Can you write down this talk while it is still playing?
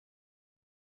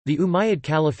The Umayyad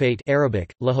Caliphate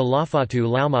Arabic, La Khilafatu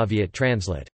al-Umayyad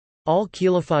translate.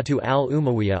 Al-Khilafatu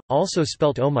al-Umayyah, also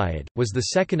spelt Umayyad, was the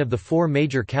second of the four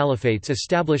major caliphates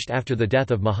established after the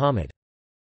death of Muhammad.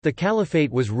 The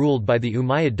caliphate was ruled by the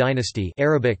Umayyad dynasty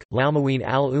Arabic, Laumawiyin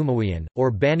al-Umayyan,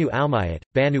 or Banu Umayyad,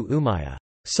 Banu Umayyah,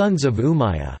 sons of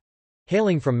Umayyah,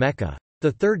 hailing from Mecca.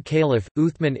 The third caliph,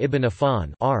 Uthman ibn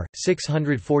Affan r.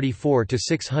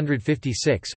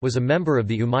 644–656, was a member of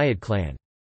the Umayyad clan.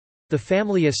 The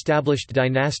family established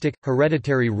dynastic,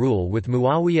 hereditary rule with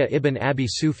Muawiyah ibn Abi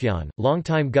Sufyan,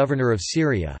 longtime governor of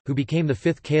Syria, who became the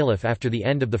fifth caliph after the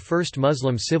end of the First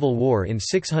Muslim Civil War in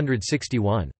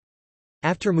 661.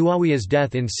 After Muawiyah's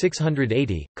death in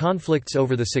 680, conflicts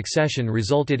over the succession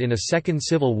resulted in a second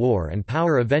civil war and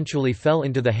power eventually fell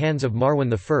into the hands of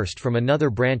Marwan I from another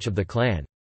branch of the clan.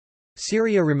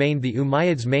 Syria remained the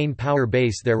Umayyads' main power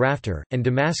base thereafter, and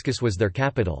Damascus was their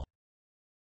capital.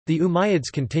 The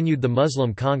Umayyads continued the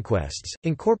Muslim conquests,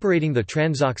 incorporating the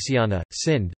Transoxiana,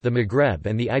 Sind, the Maghreb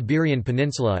and the Iberian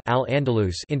Peninsula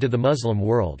Al-Andalus into the Muslim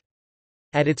world.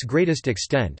 At its greatest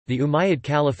extent, the Umayyad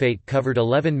Caliphate covered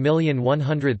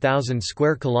 11,100,000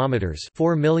 square kilometers,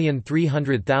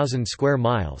 4,300,000 square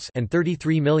miles, and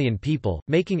 33 million people,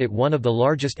 making it one of the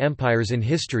largest empires in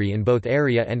history in both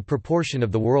area and proportion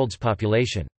of the world's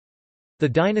population. The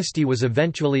dynasty was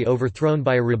eventually overthrown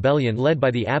by a rebellion led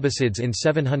by the Abbasids in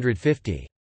 750.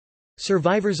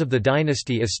 Survivors of the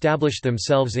dynasty established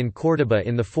themselves in Córdoba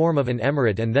in the form of an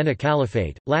emirate and then a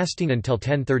caliphate, lasting until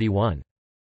 1031.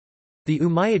 The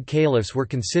Umayyad caliphs were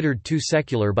considered too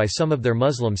secular by some of their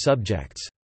Muslim subjects.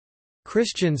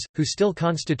 Christians, who still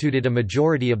constituted a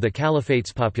majority of the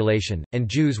caliphate's population, and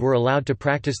Jews were allowed to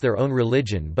practice their own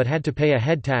religion but had to pay a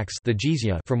head tax, the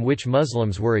jizya, from which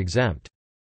Muslims were exempt.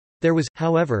 There was,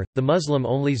 however, the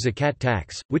Muslim-only zakat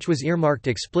tax, which was earmarked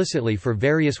explicitly for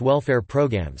various welfare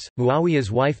programs.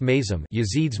 Muawiyah's wife Mayzam,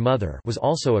 Yazid's mother, was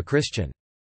also a Christian.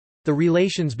 The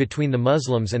relations between the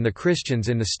Muslims and the Christians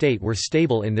in the state were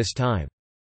stable in this time.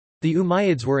 The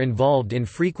Umayyads were involved in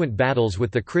frequent battles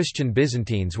with the Christian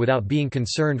Byzantines without being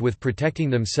concerned with protecting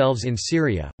themselves in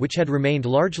Syria, which had remained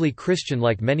largely Christian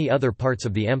like many other parts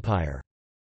of the empire.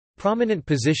 Prominent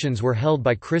positions were held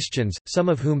by Christians, some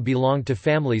of whom belonged to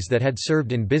families that had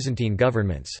served in Byzantine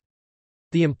governments.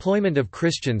 The employment of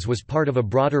Christians was part of a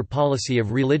broader policy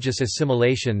of religious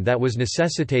assimilation that was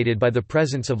necessitated by the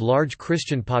presence of large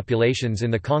Christian populations in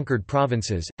the conquered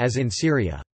provinces, as in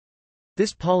Syria.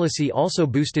 This policy also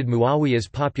boosted Muawiyah's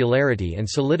popularity and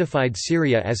solidified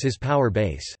Syria as his power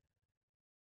base.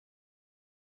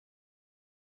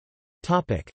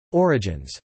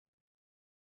 Origins.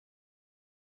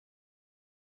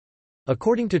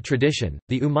 According to tradition,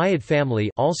 the Umayyad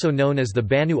family, also known as the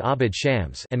Banu Abd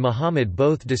Shams, and Muhammad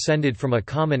both descended from a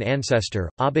common ancestor,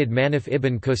 Abd Manaf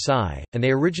ibn Qusay, and they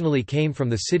originally came from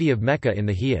the city of Mecca in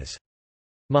the Hijaz.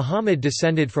 Muhammad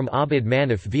descended from Abd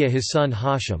Manaf via his son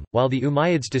Hashim, while the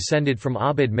Umayyads descended from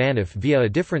Abd Manaf via a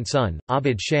different son,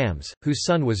 Abd Shams, whose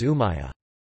son was Umayyah.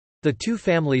 The two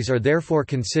families are therefore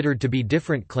considered to be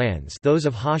different clans, those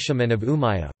of Hashim and of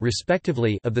Umayyah,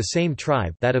 respectively, of the same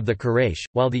tribe, that of the Quraysh,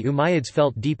 while the Umayyads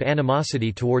felt deep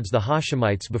animosity towards the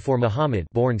Hashemites before Muhammad,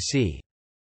 born c.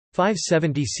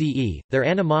 570 CE. Their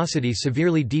animosity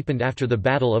severely deepened after the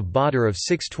Battle of Badr of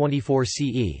 624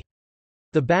 CE.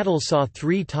 The battle saw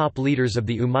three top leaders of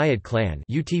the Umayyad clan,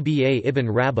 Utba ibn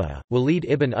Rabi'a, Walid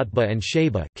ibn Utbah and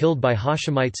Shayba, killed by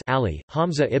Hashemites Ali,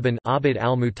 Hamza ibn Abd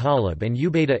al-Muttalib and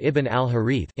Ubaydah ibn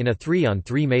al-Harith in a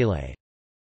 3-on-3 melee.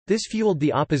 This fueled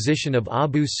the opposition of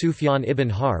Abu Sufyan ibn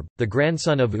Harb, the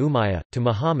grandson of Umayyah, to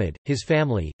Muhammad, his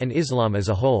family, and Islam as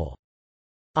a whole.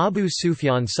 Abu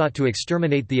Sufyan sought to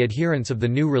exterminate the adherents of the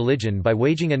new religion by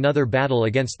waging another battle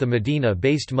against the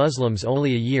Medina-based Muslims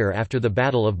only a year after the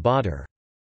Battle of Badr.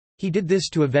 He did this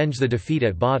to avenge the defeat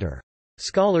at Badr.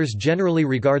 Scholars generally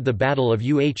regard the Battle of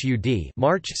Uhud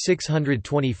March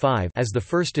 625 as the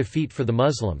first defeat for the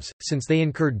Muslims, since they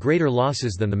incurred greater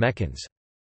losses than the Meccans.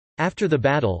 After the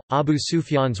battle, Abu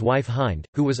Sufyan's wife Hind,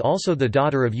 who was also the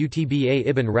daughter of Utba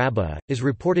ibn Rabi'a, is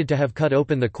reported to have cut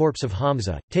open the corpse of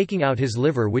Hamza, taking out his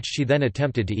liver which she then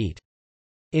attempted to eat.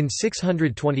 In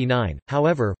 629,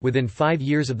 however, within 5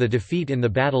 years of the defeat in the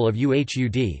Battle of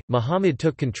Uhud, Muhammad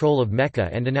took control of Mecca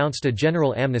and announced a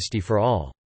general amnesty for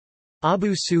all.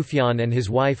 Abu Sufyan and his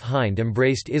wife Hind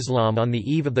embraced Islam on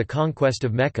the eve of the conquest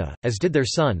of Mecca, as did their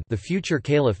son, the future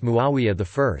Caliph Muawiyah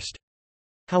I.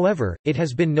 However, it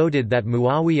has been noted that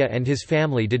Muawiyah and his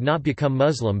family did not become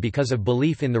Muslim because of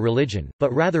belief in the religion,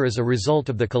 but rather as a result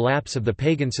of the collapse of the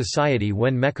pagan society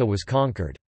when Mecca was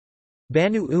conquered.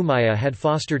 Banu Umayyah had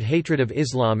fostered hatred of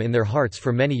Islam in their hearts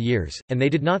for many years, and they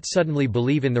did not suddenly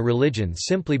believe in the religion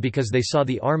simply because they saw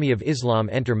the army of Islam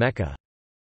enter Mecca.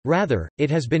 Rather, it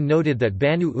has been noted that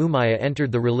Banu Umayyah entered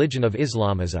the religion of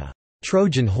Islam as a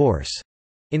Trojan horse.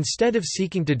 Instead of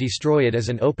seeking to destroy it as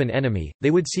an open enemy,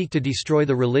 they would seek to destroy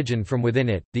the religion from within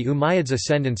it. The Umayyads'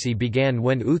 ascendancy began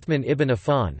when Uthman ibn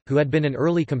Affan, who had been an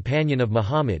early companion of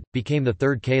Muhammad, became the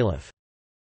third caliph.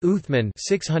 Uthman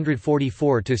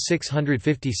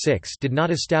 (644–656) did not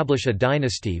establish a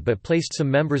dynasty but placed some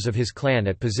members of his clan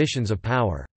at positions of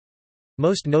power.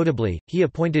 Most notably, he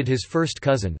appointed his first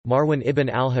cousin, Marwan ibn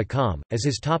al-Hakam, as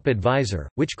his top advisor,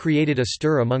 which created a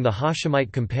stir among the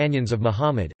Hashemite companions of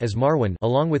Muhammad, as Marwan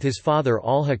along with his father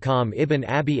al-Hakam ibn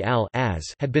Abi al-As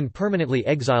had been permanently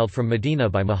exiled from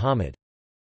Medina by Muhammad.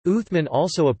 Uthman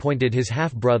also appointed his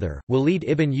half-brother, Walid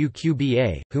ibn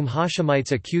Uqba, whom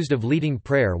Hashemites accused of leading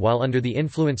prayer while under the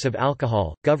influence of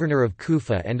alcohol, governor of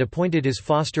Kufa, and appointed his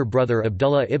foster brother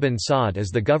Abdullah ibn Sa'd as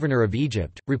the governor of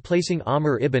Egypt, replacing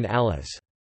Amr ibn al-As.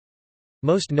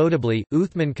 Most notably,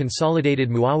 Uthman consolidated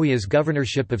Muawiyah's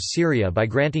governorship of Syria by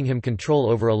granting him control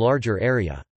over a larger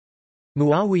area.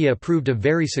 Muawiyah proved a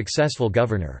very successful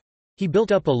governor. He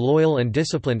built up a loyal and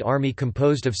disciplined army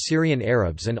composed of Syrian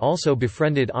Arabs and also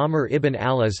befriended Amr ibn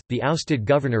al-As, the ousted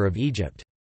governor of Egypt.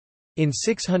 In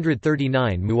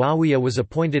 639 Muawiyah was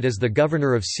appointed as the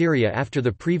governor of Syria after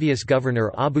the previous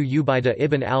governor Abu Ubaidah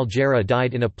ibn al-Jarrah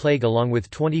died in a plague along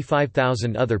with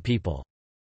 25,000 other people.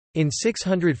 In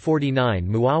 649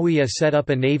 Muawiyah set up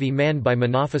a navy manned by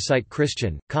Monophysite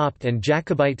Christian, Copt and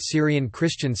Jacobite Syrian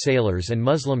Christian sailors and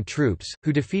Muslim troops,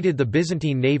 who defeated the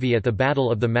Byzantine navy at the Battle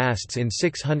of the Masts in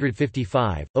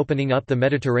 655, opening up the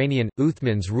Mediterranean.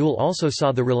 Uthman's rule also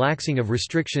saw the relaxing of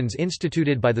restrictions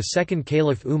instituted by the second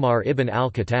caliph Umar ibn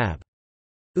al-Khattab.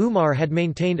 Umar had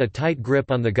maintained a tight grip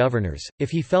on the governors. If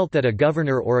he felt that a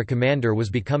governor or a commander was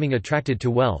becoming attracted to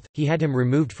wealth, he had him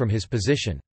removed from his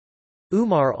position.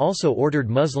 Umar also ordered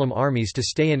Muslim armies to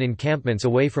stay in encampments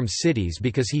away from cities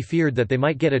because he feared that they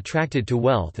might get attracted to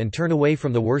wealth and turn away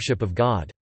from the worship of God.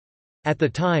 At the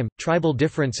time, tribal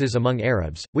differences among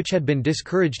Arabs, which had been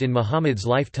discouraged in Muhammad's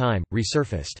lifetime,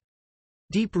 resurfaced.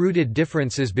 Deep-rooted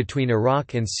differences between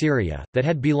Iraq and Syria, that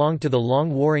had belonged to the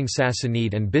long-warring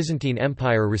Sassanid and Byzantine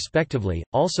Empire respectively,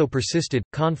 also persisted.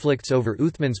 Conflicts over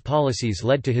Uthman's policies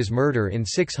led to his murder in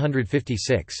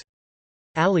 656.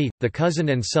 Ali, the cousin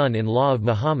and son-in-law of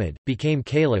Muhammad, became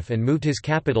caliph and moved his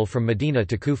capital from Medina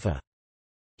to Kufa.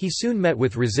 He soon met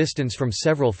with resistance from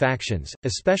several factions,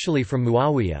 especially from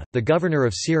Muawiyah, the governor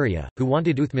of Syria, who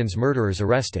wanted Uthman's murderers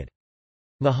arrested.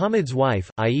 Muhammad's wife,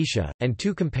 Aisha, and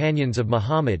two companions of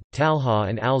Muhammad, Talha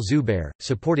and al-Zubair,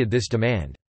 supported this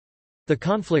demand. The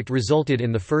conflict resulted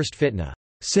in the First Fitna,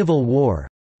 civil war,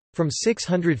 from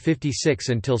 656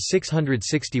 until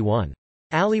 661.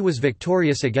 Ali was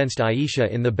victorious against Aisha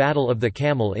in the Battle of the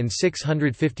Camel in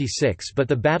 656, but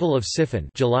the Battle of Siffin,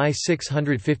 July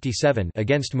 657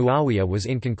 against Muawiyah was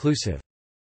inconclusive.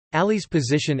 Ali's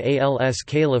position as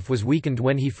caliph was weakened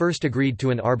when he first agreed to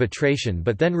an arbitration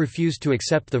but then refused to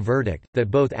accept the verdict, that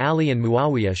both Ali and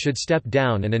Muawiyah should step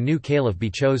down and a new caliph be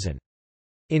chosen.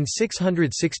 In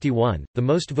 661, the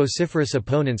most vociferous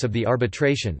opponents of the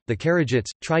arbitration, the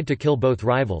Kharijites, tried to kill both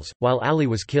rivals, while Ali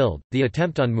was killed. The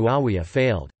attempt on Muawiyah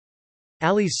failed.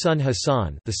 Ali's son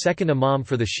Hassan, the second imam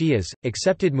for the Shias,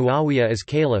 accepted Muawiyah as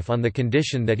caliph on the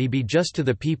condition that he be just to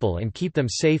the people and keep them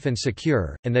safe and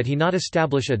secure, and that he not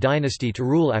establish a dynasty to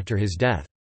rule after his death.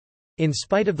 In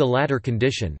spite of the latter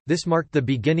condition, this marked the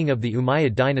beginning of the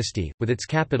Umayyad dynasty, with its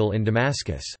capital in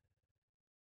Damascus.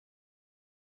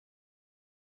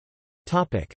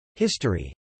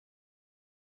 History.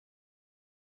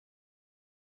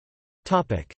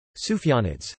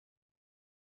 Sufyanids.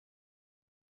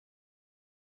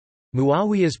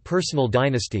 Muawiyah's personal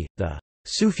dynasty, the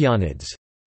Sufyanids,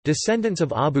 descendants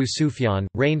of Abu Sufyan,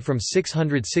 reigned from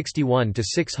 661 to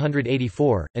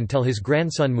 684, until his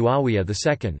grandson Muawiyah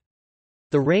II.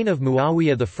 The reign of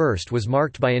Muawiyah I was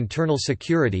marked by internal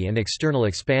security and external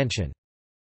expansion.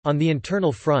 On the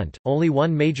internal front, only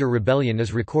one major rebellion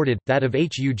is recorded, that of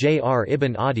Hujr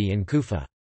ibn Adi in Kufa.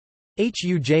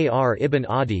 Hujr ibn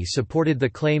Adi supported the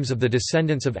claims of the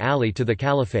descendants of Ali to the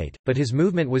caliphate, but his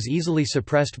movement was easily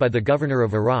suppressed by the governor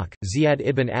of Iraq, Ziyad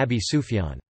ibn Abi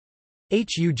Sufyan.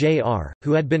 Hujr,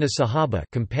 who had been a Sahaba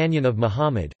companion of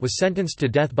Muhammad, was sentenced to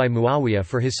death by Muawiyah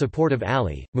for his support of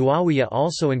Ali. Muawiyah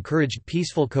also encouraged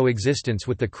peaceful coexistence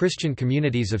with the Christian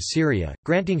communities of Syria,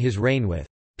 granting his reign with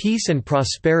peace and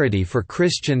prosperity for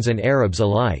Christians and Arabs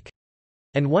alike,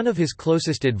 and one of his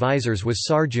closest advisers was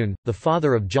Sarjun, the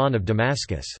father of John of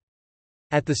Damascus.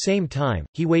 At the same time,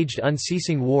 he waged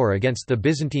unceasing war against the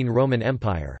Byzantine Roman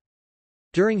Empire.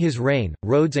 During his reign,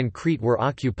 Rhodes and Crete were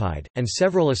occupied, and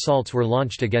several assaults were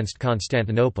launched against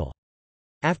Constantinople.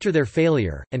 After their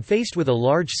failure, and faced with a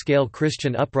large-scale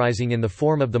Christian uprising in the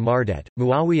form of the Mardet,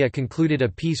 Muawiyah concluded a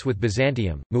peace with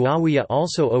Byzantium. Muawiyah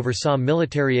also oversaw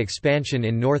military expansion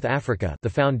in North Africa, the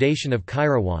foundation of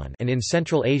Kairouan, and in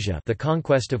Central Asia, the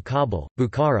conquest of Kabul,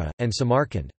 Bukhara, and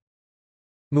Samarkand.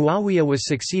 Muawiyah was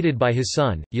succeeded by his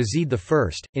son, Yazid I,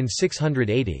 in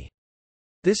 680.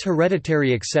 This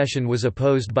hereditary accession was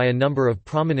opposed by a number of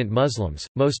prominent Muslims,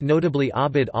 most notably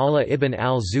Abd Allah ibn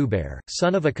al-Zubair,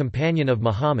 son of a companion of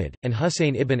Muhammad, and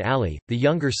Husayn ibn Ali, the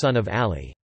younger son of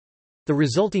Ali. The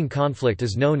resulting conflict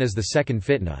is known as the Second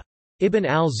Fitna. Ibn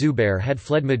al-Zubair had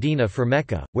fled Medina for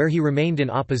Mecca, where he remained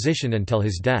in opposition until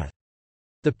his death.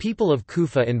 The people of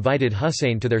Kufa invited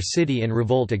Husayn to their city in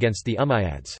revolt against the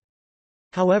Umayyads.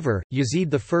 However,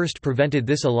 Yazid I prevented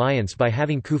this alliance by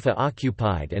having Kufa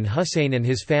occupied, and Husayn and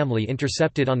his family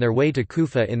intercepted on their way to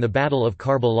Kufa in the Battle of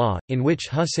Karbala, in which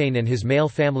Husayn and his male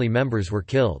family members were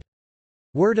killed.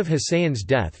 Word of Husayn's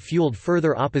death fueled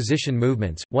further opposition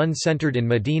movements, one centered in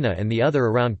Medina and the other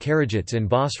around Karadzic in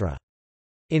Basra.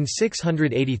 In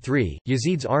 683,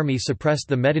 Yazid's army suppressed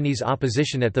the Medinese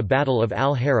opposition at the Battle of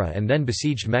Al-Hara and then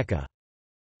besieged Mecca.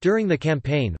 During the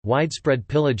campaign, widespread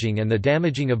pillaging and the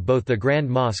damaging of both the Grand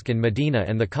Mosque in Medina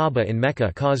and the Kaaba in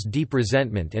Mecca caused deep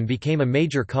resentment and became a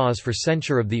major cause for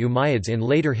censure of the Umayyads in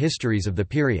later histories of the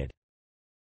period.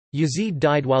 Yazid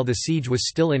died while the siege was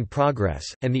still in progress,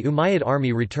 and the Umayyad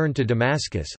army returned to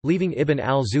Damascus, leaving Ibn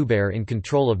al-Zubair in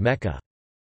control of Mecca.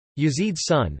 Yazid's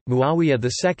son, Muawiyah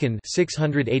II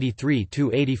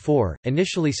 (683–84),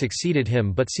 initially succeeded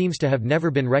him but seems to have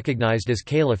never been recognized as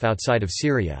caliph outside of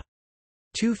Syria.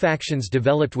 Two factions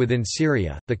developed within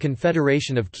Syria, the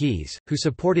Confederation of Keys, who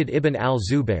supported Ibn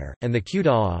al-Zubair, and the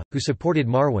Qudaa, who supported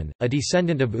Marwan, a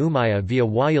descendant of Umayyah via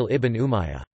Wa'il ibn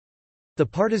Umayyah. The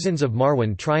partisans of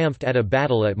Marwan triumphed at a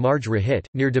battle at Marj Rahit,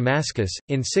 near Damascus,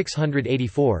 in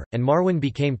 684, and Marwan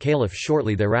became caliph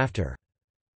shortly thereafter.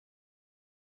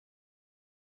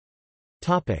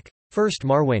 First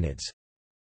Marwanids.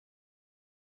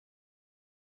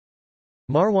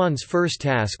 Marwan's first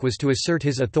task was to assert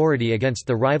his authority against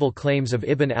the rival claims of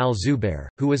Ibn al-Zubair,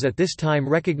 who was at this time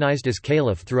recognized as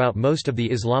caliph throughout most of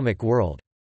the Islamic world.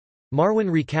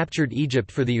 Marwan recaptured Egypt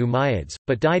for the Umayyads,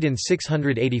 but died in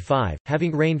 685,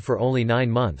 having reigned for only 9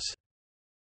 months.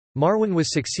 Marwan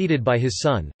was succeeded by his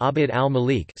son, Abd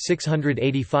al-Malik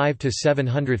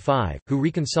 (685–705), who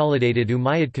reconsolidated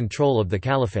Umayyad control of the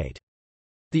caliphate.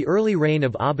 The early reign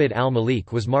of Abd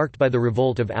al-Malik was marked by the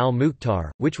revolt of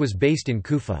al-Mukhtar, which was based in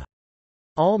Kufa.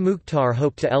 Al-Mukhtar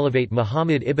hoped to elevate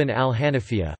Muhammad ibn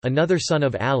al-Hanafiyyah, another son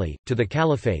of Ali, to the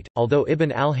caliphate, although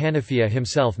Ibn al-Hanafiyyah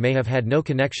himself may have had no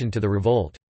connection to the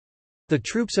revolt. The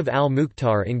troops of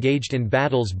al-Mukhtar engaged in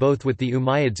battles both with the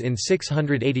Umayyads in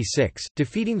 686,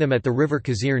 defeating them at the river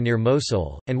Khazir near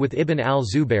Mosul, and with Ibn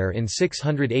al-Zubair in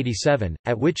 687,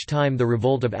 at which time the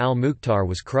revolt of al-Mukhtar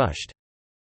was crushed.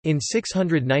 In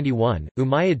 691,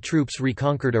 Umayyad troops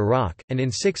reconquered Iraq, and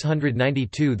in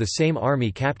 692 the same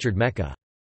army captured Mecca.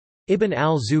 Ibn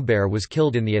al-Zubair was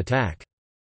killed in the attack.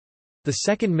 The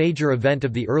second major event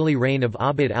of the early reign of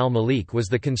Abd al-Malik was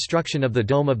the construction of the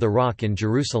Dome of the Rock in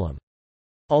Jerusalem.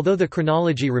 Although the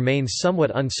chronology remains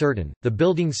somewhat uncertain, the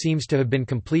building seems to have been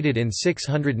completed in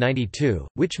 692,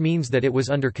 which means that it was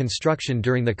under construction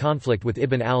during the conflict with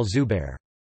Ibn al-Zubair.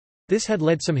 This had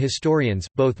led some historians,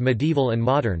 both medieval and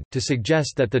modern, to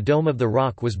suggest that the Dome of the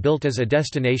Rock was built as a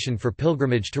destination for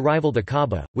pilgrimage to rival the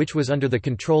Kaaba, which was under the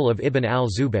control of Ibn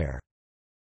al-Zubair.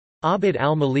 Abd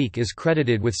al-Malik is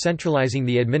credited with centralizing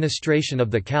the administration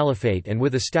of the caliphate and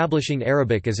with establishing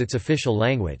Arabic as its official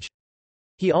language.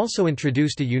 He also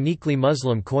introduced a uniquely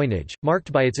Muslim coinage,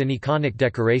 marked by its aniconic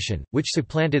decoration, which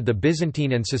supplanted the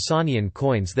Byzantine and Sasanian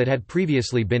coins that had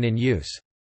previously been in use.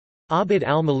 Abd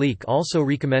al-Malik also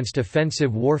recommenced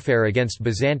offensive warfare against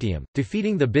Byzantium,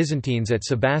 defeating the Byzantines at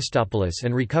Sebastopolis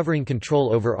and recovering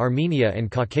control over Armenia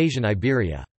and Caucasian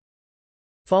Iberia.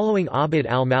 Following Abd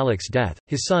al-Malik's death,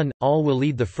 his son,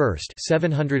 al-Walid I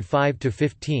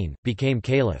 (705–15), became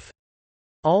caliph.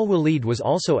 Al-Walid was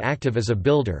also active as a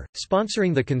builder,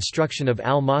 sponsoring the construction of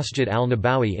al-Masjid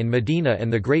al-Nabawi in Medina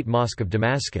and the Great Mosque of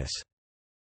Damascus.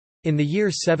 In the year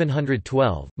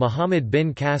 712, Muhammad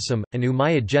bin Qasim, an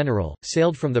Umayyad general,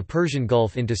 sailed from the Persian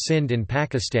Gulf into Sindh in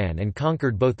Pakistan and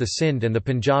conquered both the Sindh and the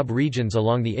Punjab regions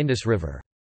along the Indus River.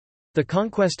 The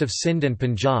conquest of Sindh and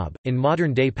Punjab, in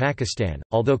modern-day Pakistan,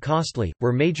 although costly,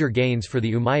 were major gains for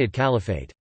the Umayyad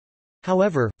Caliphate.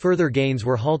 However, further gains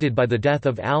were halted by the death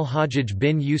of al-Hajjaj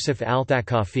bin Yusuf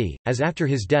al-Thaqafi, as after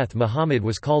his death Muhammad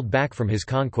was called back from his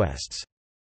conquests.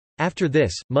 After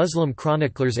this, Muslim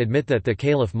chroniclers admit that the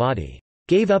Caliph Mahdi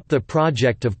gave up the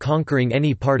project of conquering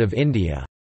any part of India.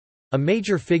 A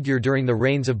major figure during the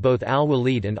reigns of both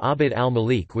al-Walid and Abd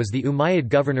al-Malik was the Umayyad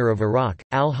governor of Iraq,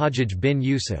 al-Hajjaj bin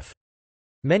Yusuf.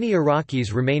 Many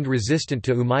Iraqis remained resistant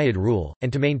to Umayyad rule,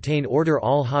 and to maintain order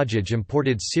al-Hajjaj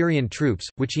imported Syrian troops,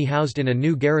 which he housed in a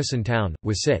new garrison town,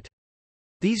 Wasit.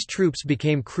 These troops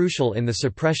became crucial in the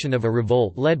suppression of a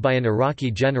revolt led by an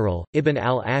Iraqi general, Ibn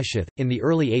al-Ashith, in the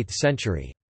early 8th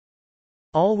century.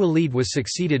 Al-Walid was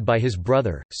succeeded by his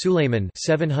brother, Sulayman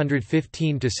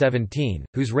 715–17,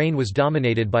 whose reign was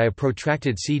dominated by a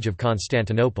protracted siege of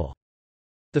Constantinople.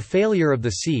 The failure of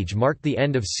the siege marked the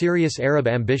end of serious Arab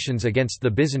ambitions against the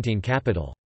Byzantine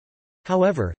capital.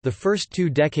 However, the first 2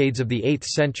 decades of the 8th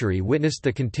century witnessed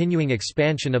the continuing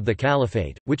expansion of the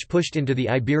Caliphate, which pushed into the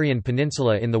Iberian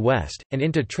Peninsula in the west, and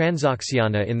into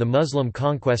Transoxiana in the Muslim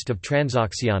conquest of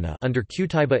Transoxiana under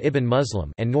Qutayba ibn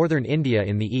Muslim and northern India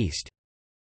in the east.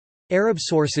 Arab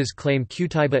sources claim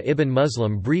Qutayba ibn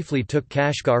Muslim briefly took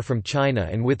Kashgar from China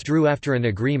and withdrew after an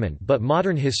agreement, but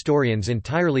modern historians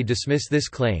entirely dismiss this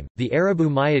claim. The Arab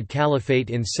Umayyad Caliphate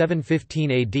in 715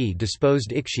 AD disposed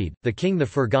Iqshid, the king the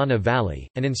Fergana Valley,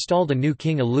 and installed a new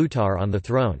king Alutar on the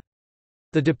throne.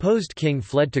 The deposed king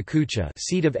fled to Kucha,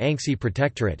 seat of Angxi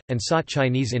Protectorate, and sought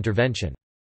Chinese intervention.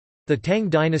 The Tang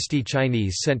dynasty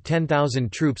Chinese sent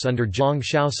 10,000 troops under Zhang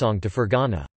Shaosong to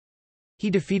Fergana. He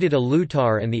defeated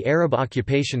Alutar and the Arab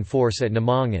occupation force at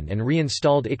Namangan and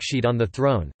reinstalled Iqshid on the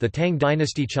throne. The Tang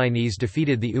dynasty Chinese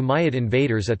defeated the Umayyad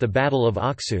invaders at the Battle of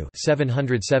Aksu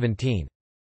 717.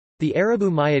 The Arab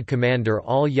Umayyad commander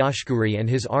al-Yashkuri and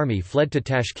his army fled to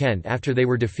Tashkent after they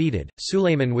were defeated.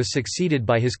 Sulayman was succeeded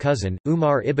by his cousin,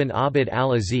 Umar ibn Abd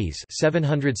al-Aziz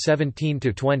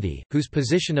 717–20, whose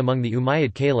position among the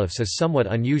Umayyad caliphs is somewhat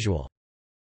unusual.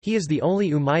 He is the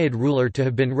only Umayyad ruler to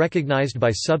have been recognized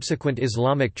by subsequent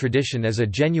Islamic tradition as a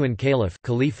genuine caliph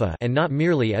Khalifa and not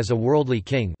merely as a worldly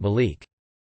king Malik.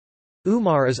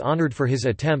 Umar is honored for his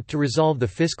attempt to resolve the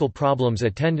fiscal problems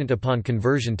attendant upon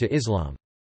conversion to Islam.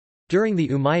 During the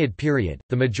Umayyad period,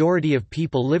 the majority of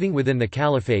people living within the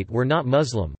caliphate were not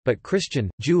Muslim, but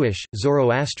Christian, Jewish,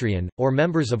 Zoroastrian, or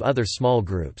members of other small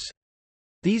groups.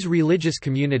 These religious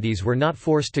communities were not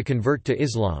forced to convert to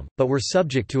Islam, but were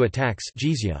subject to a tax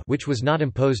jizya, which was not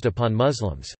imposed upon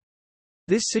Muslims.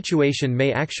 This situation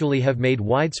may actually have made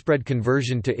widespread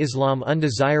conversion to Islam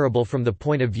undesirable from the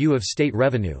point of view of state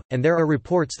revenue, and there are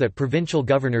reports that provincial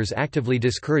governors actively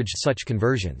discouraged such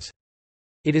conversions.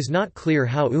 It is not clear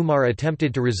how Umar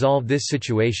attempted to resolve this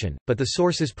situation, but the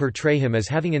sources portray him as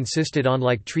having insisted on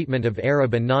like treatment of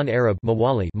Arab and non-Arab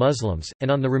Muslims, and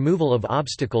on the removal of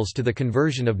obstacles to the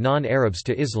conversion of non-Arabs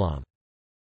to Islam.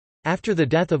 After the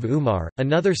death of Umar,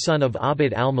 another son of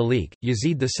Abd al-Malik,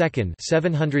 Yazid II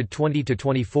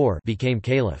 720–24, became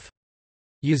caliph.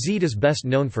 Yazid is best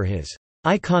known for his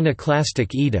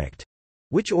iconoclastic edict,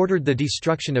 which ordered the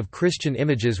destruction of Christian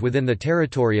images within the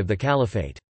territory of the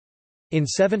caliphate. In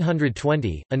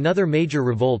 720, another major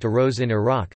revolt arose in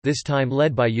Iraq, this time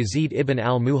led by Yazid ibn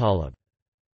al-Muhallab.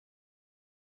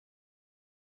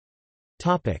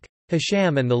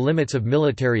 Hisham and the limits of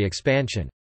military expansion.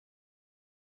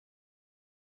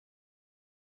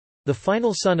 The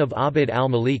final son of Abd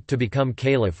al-Malik to become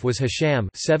caliph was Hisham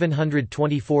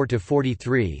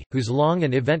 724–43, whose long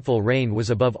and eventful reign was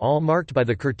above all marked by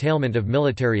the curtailment of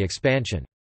military expansion.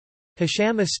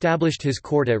 Hisham established his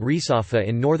court at Risafa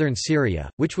in northern Syria,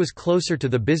 which was closer to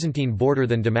the Byzantine border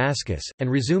than Damascus,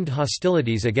 and resumed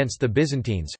hostilities against the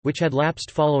Byzantines, which had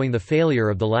lapsed following the failure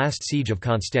of the last siege of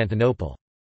Constantinople.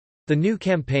 The new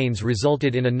campaigns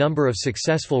resulted in a number of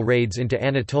successful raids into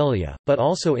Anatolia, but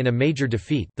also in a major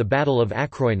defeat, the Battle of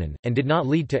Akroinon, and did not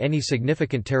lead to any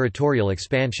significant territorial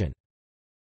expansion.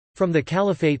 From the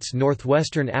Caliphate's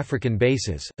northwestern African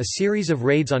bases, a series of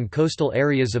raids on coastal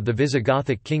areas of the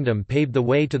Visigothic kingdom paved the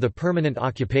way to the permanent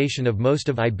occupation of most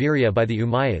of Iberia by the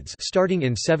Umayyads starting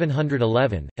in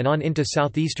 711, and on into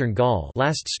southeastern Gaul,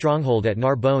 last stronghold at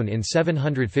Narbonne in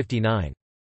 759.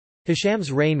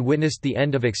 Hisham's reign witnessed the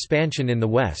end of expansion in the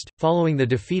west, following the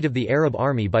defeat of the Arab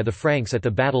army by the Franks at the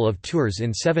Battle of Tours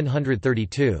in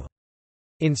 732.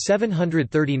 In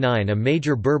 739 a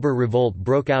major Berber revolt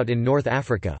broke out in North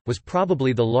Africa, was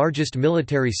probably the largest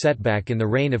military setback in the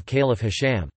reign of Caliph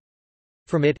Hisham.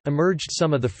 From it, emerged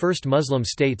some of the first Muslim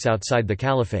states outside the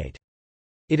Caliphate.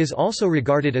 It is also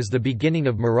regarded as the beginning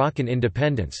of Moroccan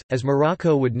independence, as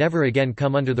Morocco would never again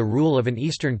come under the rule of an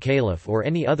Eastern caliph or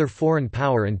any other foreign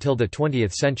power until the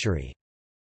 20th century.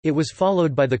 It was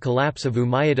followed by the collapse of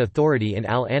Umayyad authority in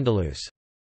Al-Andalus.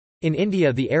 In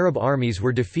India, the Arab armies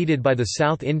were defeated by the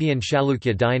South Indian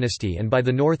Chalukya dynasty and by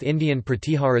the North Indian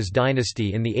Pratiharas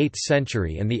dynasty in the 8th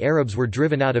century, and the Arabs were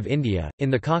driven out of India.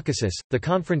 In the Caucasus, the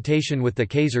confrontation with the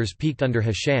Khazars peaked under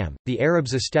Hisham. The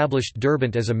Arabs established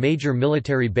Derbent as a major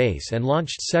military base and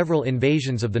launched several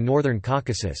invasions of the northern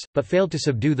Caucasus, but failed to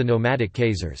subdue the nomadic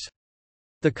Khazars.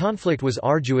 The conflict was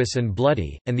arduous and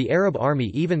bloody, and the Arab army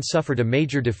even suffered a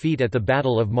major defeat at the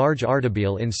Battle of Marj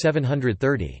Ardabil in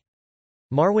 730.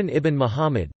 Marwan ibn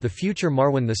Muhammad, the future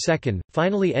Marwan II,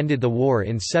 finally ended the war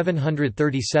in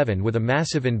 737 with a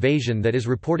massive invasion that is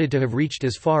reported to have reached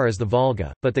as far as the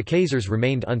Volga, but the Khazars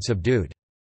remained unsubdued.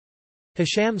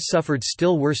 Hisham suffered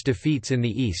still worse defeats in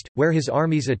the east, where his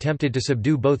armies attempted to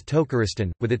subdue both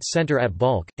Tokaristan, with its center at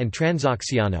Balkh, and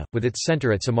Transoxiana, with its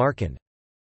center at Samarkand.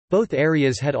 Both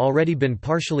areas had already been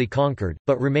partially conquered,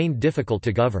 but remained difficult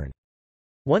to govern.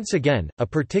 Once again, a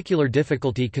particular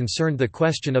difficulty concerned the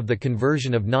question of the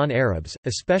conversion of non-Arabs,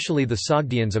 especially the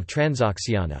Sogdians of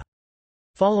Transoxiana.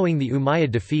 Following the Umayyad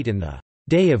defeat in the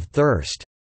Day of Thirst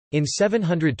in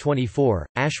 724,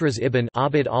 Ashraz ibn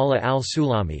Abd Allah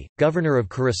al-Sulami, governor of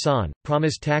Khorasan,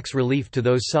 promised tax relief to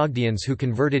those Sogdians who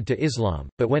converted to Islam,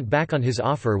 but went back on his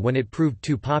offer when it proved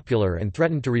too popular and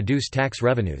threatened to reduce tax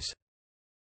revenues.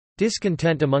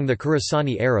 Discontent among the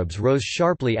Khorasani Arabs rose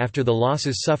sharply after the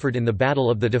losses suffered in the Battle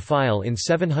of the Defile in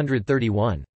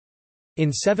 731.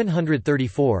 In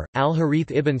 734,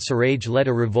 al-Harith ibn Suraj led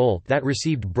a revolt that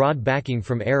received broad backing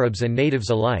from Arabs and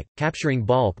natives alike, capturing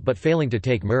Balkh but failing to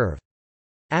take Merv.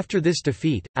 After this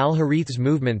defeat, al-Harith's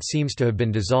movement seems to have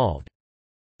been dissolved.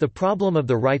 The problem of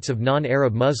the rights of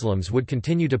non-Arab Muslims would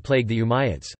continue to plague the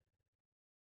Umayyads.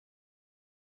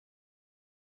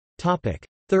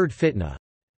 Third Fitna.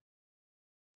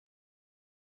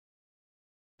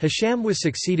 Hisham was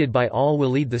succeeded by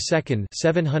al-Walid II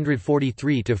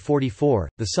 (743–44),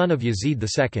 the son of Yazid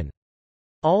II.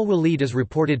 Al-Walid is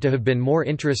reported to have been more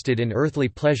interested in earthly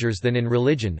pleasures than in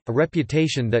religion, a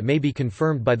reputation that may be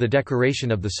confirmed by the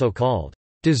decoration of the so-called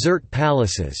desert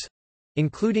palaces,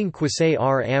 including Qusay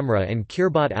ar-Amra and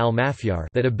Kirbat al-Mafyar,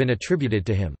 that have been attributed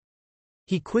to him.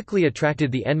 He quickly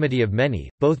attracted the enmity of many,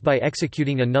 both by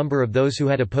executing a number of those who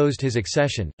had opposed his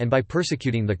accession, and by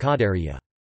persecuting the Qadariyya.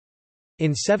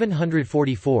 In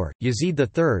 744, Yazid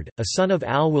III, a son of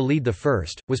al-Walid I,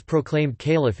 was proclaimed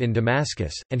caliph in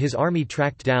Damascus, and his army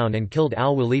tracked down and killed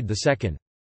al-Walid II.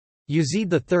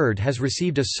 Yazid III has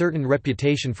received a certain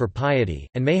reputation for piety,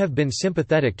 and may have been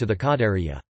sympathetic to the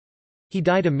Qadariyya. He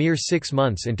died a mere 6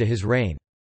 months into his reign.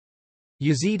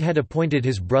 Yazid had appointed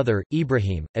his brother,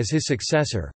 Ibrahim, as his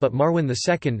successor, but Marwan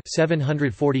II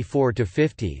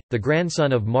 (744–50), the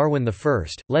grandson of Marwan I,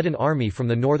 led an army from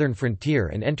the northern frontier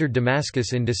and entered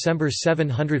Damascus in December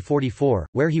 744,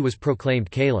 where he was proclaimed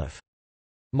caliph.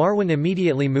 Marwan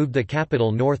immediately moved the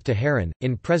capital north to Harran,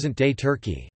 in present-day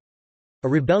Turkey. A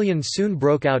rebellion soon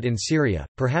broke out in Syria,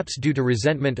 perhaps due to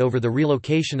resentment over the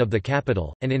relocation of the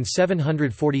capital, and in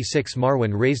 746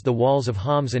 Marwan razed the walls of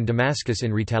Homs and Damascus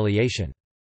in retaliation.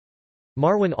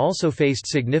 Marwan also faced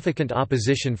significant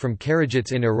opposition from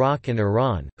Kharijites in Iraq and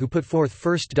Iran, who put forth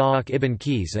first Da'aq ibn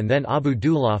Qais and then Abu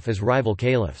Dulaf as rival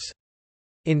caliphs.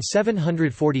 In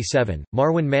 747,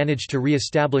 Marwan managed to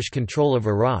re-establish control of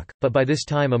Iraq, but by this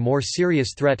time a more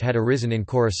serious threat had arisen in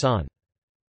Khorasan.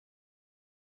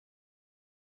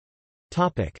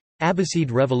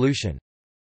 Abbasid Revolution.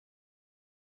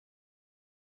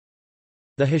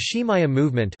 The Hashimiyya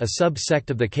movement, a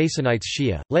sub-sect of the Qaysanites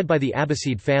Shia, led by the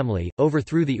Abbasid family,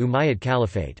 overthrew the Umayyad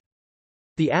Caliphate.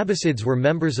 The Abbasids were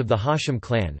members of the Hashim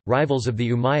clan, rivals of the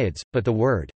Umayyads, but the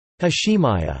word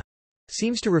Hashimiyya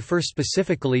seems to refer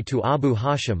specifically to Abu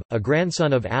Hashim, a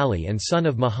grandson of Ali and son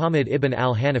of Muhammad ibn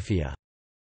al-Hanafiyyah.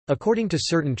 According to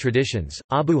certain traditions,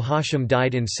 Abu Hashim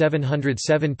died in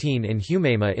 717 in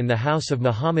Humayma in the house of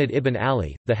Muhammad ibn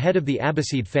Ali, the head of the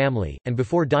Abbasid family, and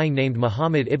before dying named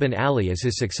Muhammad ibn Ali as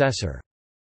his successor.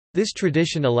 This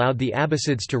tradition allowed the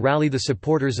Abbasids to rally the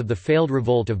supporters of the failed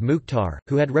revolt of Mukhtar,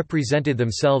 who had represented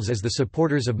themselves as the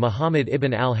supporters of Muhammad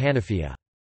ibn al-Hanafiyyah.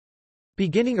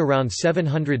 Beginning around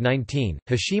 719,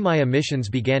 Hashimiyya missions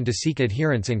began to seek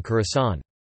adherents in Khorasan.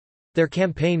 Their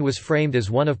campaign was framed as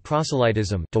one of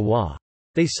proselytism.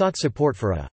 They sought support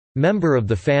for a member of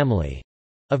the family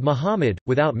of Muhammad,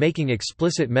 without making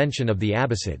explicit mention of the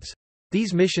Abbasids.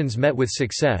 These missions met with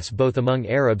success both among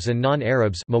Arabs and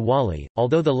non-Arabs, Mawali,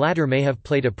 although the latter may have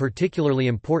played a particularly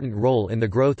important role in the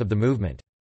growth of the movement.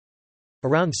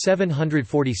 Around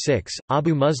 746,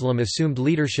 Abu Muslim assumed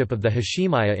leadership of the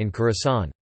Hashimiyya in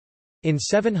Khorasan. In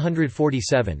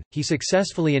 747, he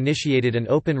successfully initiated an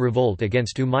open revolt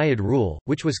against Umayyad rule,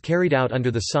 which was carried out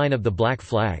under the sign of the Black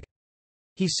Flag.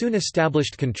 He soon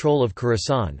established control of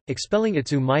Khorasan, expelling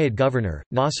its Umayyad governor,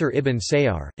 Nasr ibn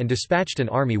Sayyar, and dispatched an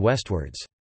army westwards.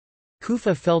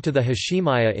 Kufa fell to the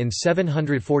Hashemiyya in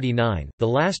 749, the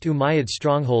last Umayyad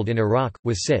stronghold in Iraq,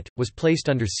 Wasit, was placed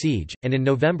under siege, and in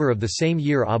November of the same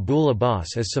year Abul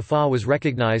Abbas as Safa was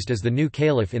recognized as the new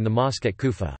caliph in the mosque at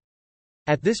Kufa.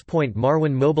 At this point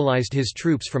Marwan mobilized his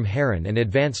troops from Haran and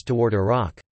advanced toward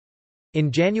Iraq.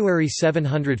 In January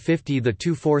 750 the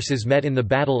two forces met in the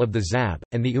Battle of the Zab,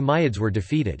 and the Umayyads were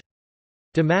defeated.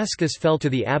 Damascus fell to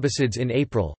the Abbasids in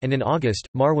April, and in August,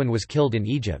 Marwan was killed in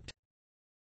Egypt.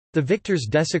 The victors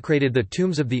desecrated the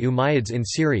tombs of the Umayyads in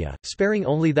Syria, sparing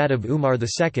only that of Umar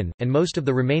II, and most of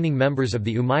the remaining members of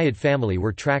the Umayyad family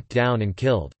were tracked down and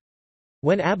killed.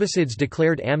 When Abbasids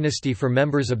declared amnesty for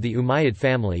members of the Umayyad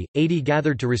family, 80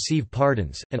 gathered to receive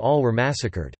pardons, and all were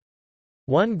massacred.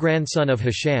 One grandson of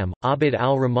Hisham, Abd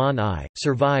al-Rahman I,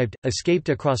 survived, escaped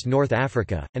across North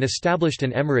Africa, and established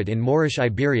an emirate in Moorish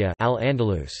Iberia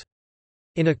Al-Andalus.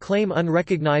 In a claim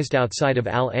unrecognized outside of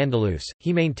Al-Andalus,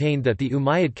 he maintained that the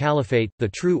Umayyad Caliphate, the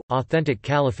true, authentic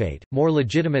caliphate, more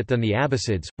legitimate than the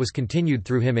Abbasids, was continued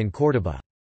through him in Córdoba.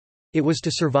 It was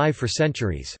to survive for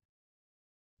centuries.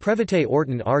 Previte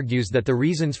Orton argues that the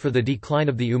reasons for the decline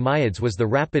of the Umayyads was the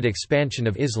rapid expansion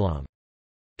of Islam.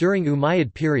 During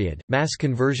Umayyad period, mass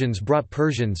conversions brought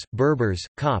Persians, Berbers,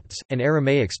 Copts, and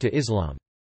Aramaics to Islam.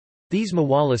 These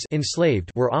Mawalis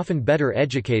enslaved were often better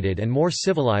educated and more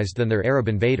civilized than their Arab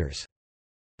invaders.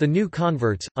 The new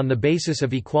converts, on the basis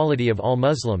of equality of all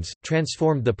Muslims,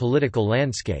 transformed the political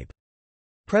landscape.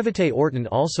 Previte Orton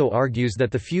also argues that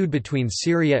the feud between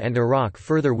Syria and Iraq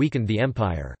further weakened the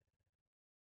empire.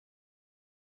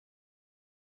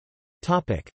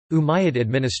 Umayyad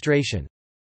administration.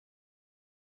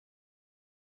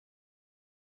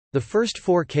 The first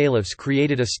four caliphs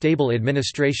created a stable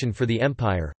administration for the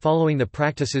empire, following the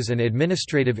practices and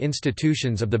administrative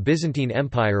institutions of the Byzantine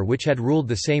Empire which had ruled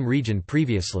the same region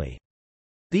previously.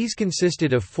 These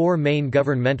consisted of four main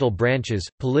governmental branches: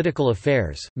 political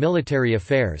affairs, military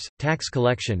affairs, tax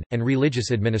collection, and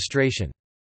religious administration.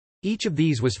 Each of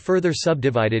these was further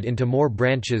subdivided into more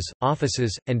branches,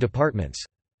 offices, and departments.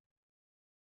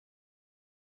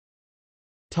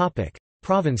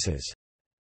 Provinces.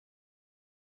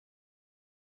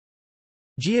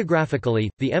 Geographically,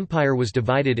 the empire was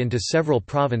divided into several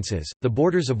provinces, the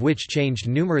borders of which changed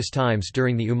numerous times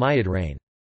during the Umayyad reign.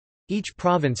 Each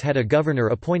province had a governor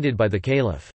appointed by the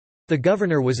caliph. The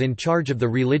governor was in charge of the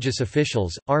religious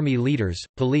officials, army leaders,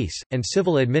 police, and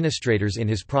civil administrators in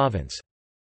his province.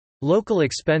 Local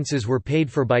expenses were paid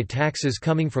for by taxes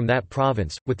coming from that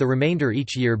province, with the remainder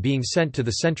each year being sent to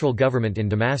the central government in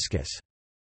Damascus.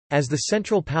 As the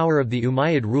central power of the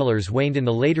Umayyad rulers waned in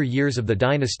the later years of the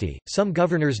dynasty, some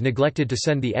governors neglected to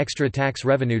send the extra tax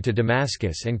revenue to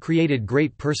Damascus and created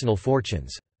great personal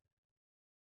fortunes.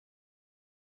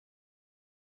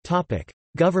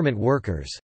 Government workers.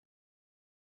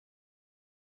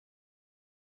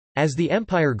 As the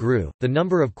empire grew, the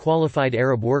number of qualified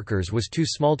Arab workers was too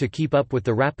small to keep up with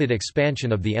the rapid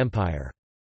expansion of the empire.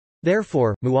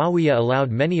 Therefore, Muawiyah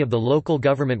allowed many of the local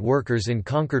government workers in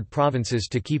conquered provinces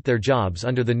to keep their jobs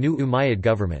under the new Umayyad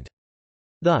government.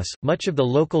 Thus, much of the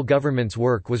local government's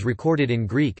work was recorded in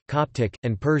Greek, Coptic,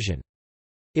 and Persian.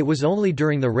 It was only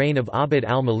during the reign of Abd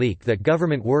al-Malik that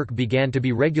government work began to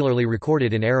be regularly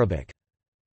recorded in Arabic.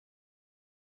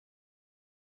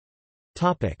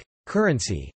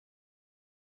 Currency.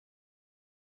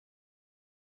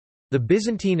 The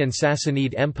Byzantine and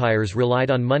Sassanid empires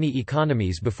relied on money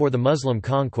economies before the Muslim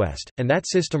conquest, and that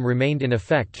system remained in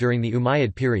effect during the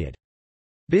Umayyad period.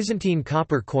 Byzantine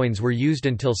copper coins were used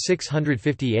until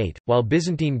 658, while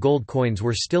Byzantine gold coins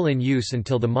were still in use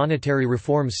until the monetary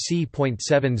reforms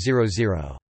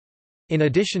c.700. In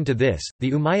addition to this,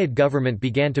 the Umayyad government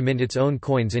began to mint its own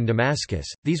coins in Damascus.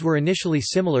 These were initially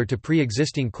similar to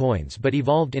pre-existing coins but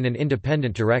evolved in an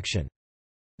independent direction.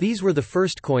 These were the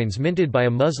first coins minted by a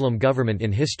Muslim government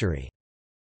in history.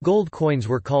 Gold coins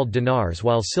were called dinars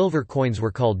while silver coins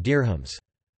were called dirhams.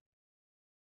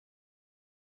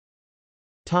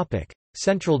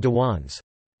 Central Diwans.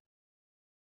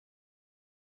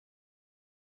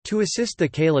 To assist the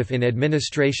caliph in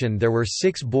administration there were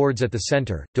 6 boards at the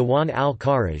center: Diwan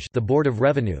al-Kharaj, the Board of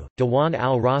Revenue; Diwan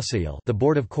al-Rasil, the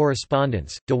Board of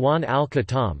Correspondence; Diwan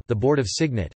al-Khatam, the Board of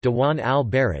Signet; Diwan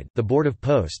al-Barid, the Board of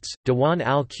Posts; Diwan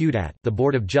al-Qudat, the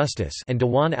Board of Justice; and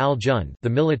Diwan al-Jund, the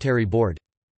Military Board.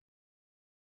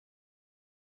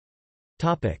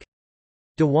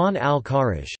 Diwan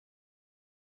al-Kharaj.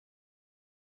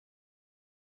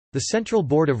 The Central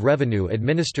Board of Revenue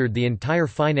administered the entire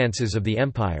finances of the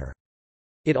empire.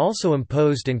 It also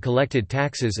imposed and collected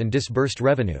taxes and disbursed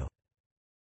revenue.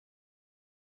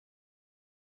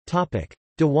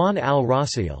 Diwan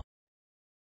al-Rasil.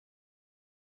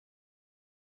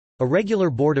 A regular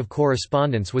board of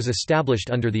correspondence was established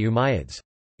under the Umayyads.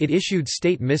 It issued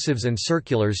state missives and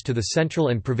circulars to the central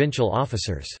and provincial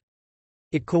officers.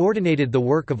 It coordinated the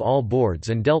work of all boards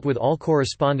and dealt with all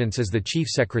correspondence as the chief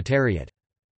secretariat.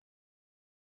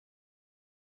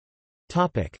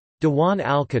 Diwan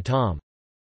al-Khatam.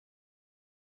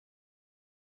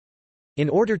 In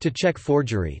order to check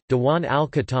forgery, Diwan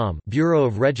al-Khatam, Bureau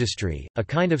of Registry, a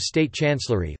kind of state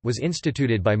chancellery, was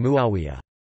instituted by Muawiyah.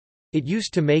 It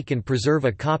used to make and preserve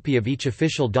a copy of each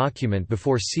official document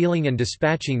before sealing and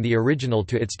dispatching the original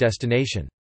to its destination.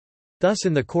 Thus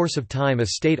in the course of time a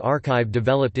state archive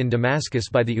developed in Damascus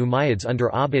by the Umayyads under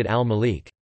Abd al-Malik.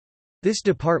 This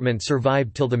department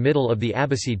survived till the middle of the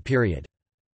Abbasid period.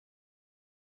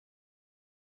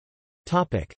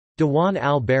 Diwan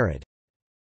al-Barid.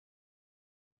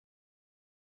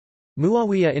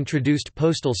 Muawiyah introduced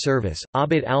postal service,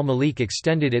 Abd al-Malik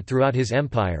extended it throughout his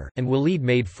empire, and Walid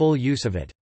made full use of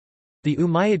it. The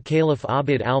Umayyad Caliph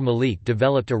Abd al-Malik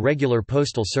developed a regular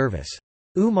postal service.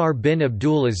 Umar bin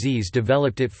Abdul Aziz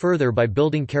developed it further by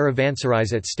building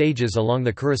caravanserais at stages along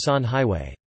the Khorasan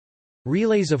highway.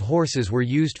 Relays of horses were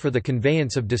used for the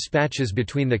conveyance of dispatches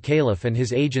between the caliph and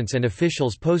his agents and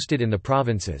officials posted in the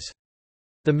provinces.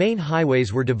 The main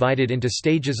highways were divided into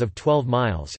stages of 12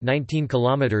 miles 19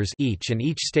 kilometers each, and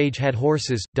each stage had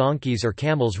horses, donkeys or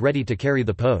camels ready to carry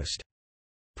the post.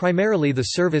 Primarily the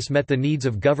service met the needs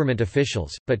of government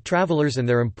officials, but travelers and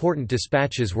their important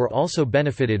dispatches were also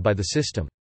benefited by the system.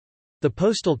 The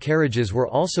postal carriages were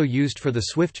also used for the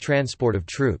swift transport of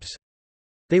troops.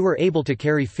 They were able to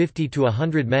carry 50 to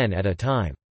 100 men at a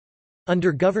time.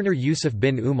 Under Governor Yusuf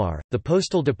bin Umar, the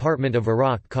postal department of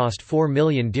Iraq cost 4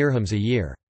 million dirhams a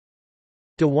year.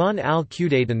 Diwan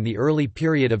al-Qudayt. In the early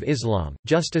period of Islam,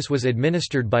 justice was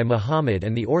administered by Muhammad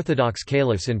and the Orthodox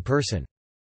caliphs in person.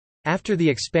 After the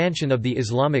expansion of the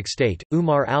Islamic State,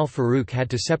 Umar al-Faruq had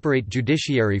to separate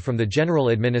judiciary from the general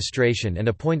administration and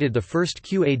appointed the first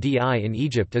Qadi in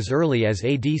Egypt as early as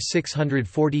AD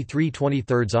 643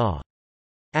 23rd Ah.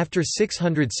 After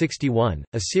 661,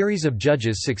 a series of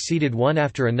judges succeeded one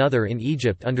after another in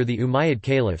Egypt under the Umayyad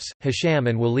caliphs, Hisham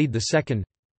and Walid II.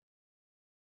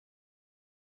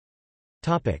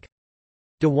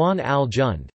 Diwan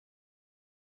al-Jund.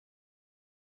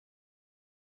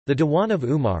 The Diwan of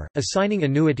Umar, assigning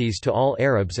annuities to all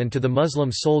Arabs and to the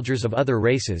Muslim soldiers of other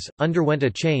races, underwent a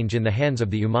change in the hands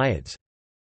of the Umayyads.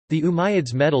 The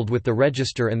Umayyads meddled with the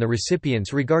register and the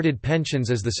recipients regarded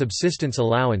pensions as the subsistence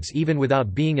allowance even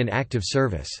without being in active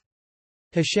service.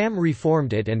 Hisham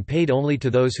reformed it and paid only to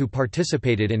those who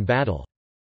participated in battle.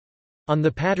 On the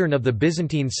pattern of the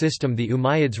Byzantine system, the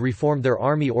Umayyads reformed their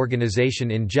army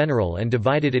organization in general and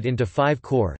divided it into 5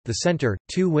 corps, the center,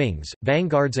 2 wings,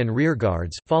 vanguards and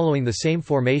rearguards, following the same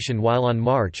formation while on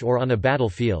march or on a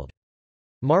battlefield.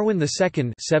 Marwan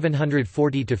II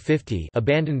 740–50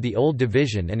 abandoned the old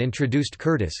division and introduced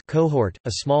Kurtis cohort,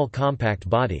 a small compact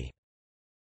body.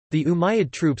 The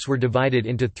Umayyad troops were divided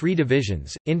into 3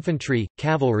 divisions, infantry,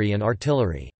 cavalry and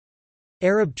artillery.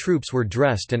 Arab troops were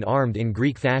dressed and armed in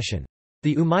Greek fashion.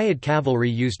 The Umayyad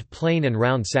cavalry used plain and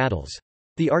round saddles.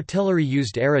 The artillery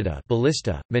used arida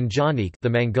ballista, manjanik the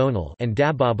mangonel and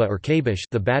dababa or kabish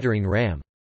the battering ram.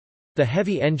 The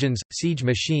heavy engines, siege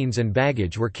machines and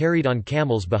baggage were carried on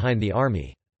camels behind the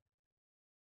army.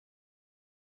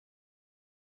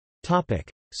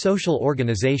 Social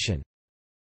organization.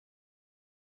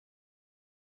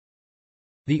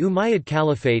 The Umayyad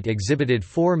Caliphate exhibited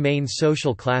 4 main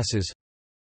social classes: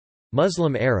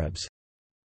 Muslim Arabs,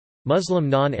 Muslim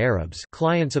non-Arabs,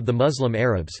 clients of the Muslim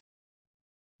Arabs,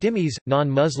 Dhimmis,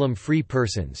 non-Muslim free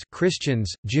persons,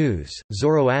 Christians, Jews,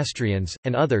 Zoroastrians,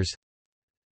 and others.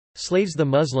 Slaves. The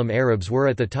Muslim Arabs were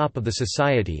at the top of the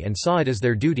society and saw it as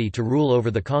their duty to rule over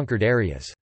the conquered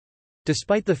areas.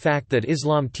 Despite the fact that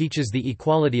Islam teaches the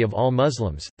equality of all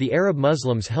Muslims, the Arab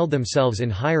Muslims held themselves in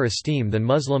higher esteem than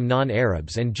Muslim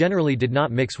non-Arabs and generally did not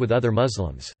mix with other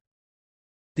Muslims.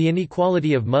 The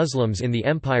inequality of Muslims in the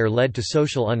empire led to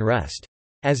social unrest.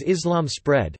 As Islam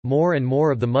spread, more and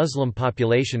more of the Muslim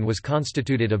population was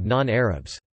constituted of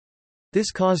non-Arabs. This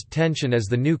caused tension as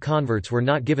the new converts were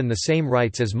not given the same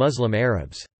rights as Muslim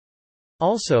Arabs.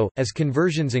 Also, as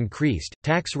conversions increased,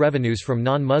 tax revenues from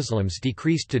non-Muslims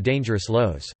decreased to dangerous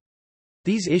lows.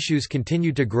 These issues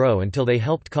continued to grow until they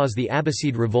helped cause the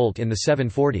Abbasid revolt in the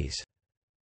 740s.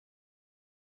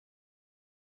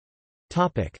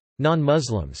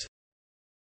 Non-Muslims.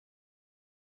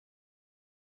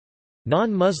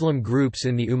 Non-Muslim groups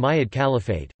in the Umayyad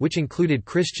Caliphate, which included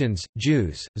Christians,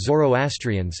 Jews,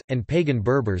 Zoroastrians, and pagan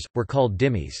Berbers, were called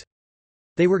dhimmis.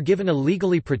 They were given a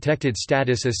legally protected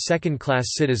status as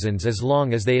second-class citizens as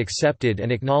long as they accepted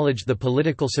and acknowledged the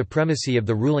political supremacy of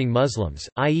the ruling Muslims,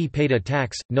 i.e. paid a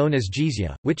tax, known as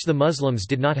jizya, which the Muslims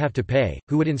did not have to pay,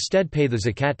 who would instead pay the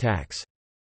zakat tax.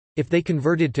 If they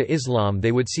converted to Islam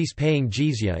they would cease paying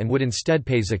jizya and would instead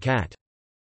pay zakat.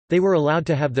 They were allowed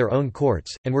to have their own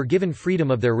courts, and were given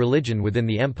freedom of their religion within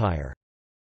the empire.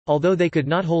 Although they could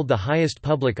not hold the highest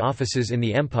public offices in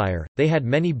the empire, they had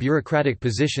many bureaucratic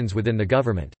positions within the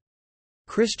government.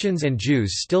 Christians and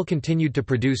Jews still continued to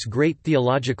produce great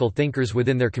theological thinkers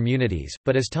within their communities,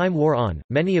 but as time wore on,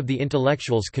 many of the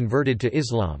intellectuals converted to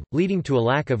Islam, leading to a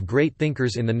lack of great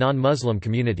thinkers in the non-Muslim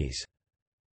communities.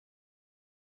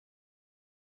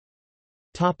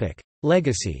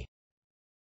 Legacy.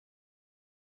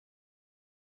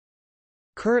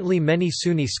 Currently many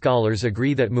Sunni scholars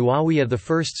agree that Muawiyah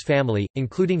I's family,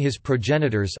 including his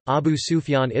progenitors, Abu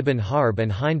Sufyan ibn Harb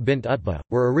and Hind bint Utbah,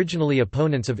 were originally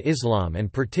opponents of Islam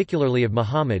and particularly of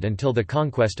Muhammad until the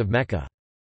conquest of Mecca.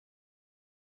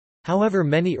 However,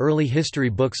 many early history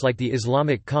books like the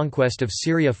Islamic conquest of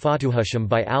Syria Fatuhusham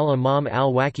by al-Imam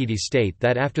al-Waqidi state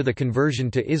that after the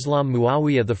conversion to Islam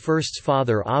Muawiyah I's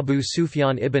father Abu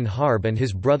Sufyan ibn Harb and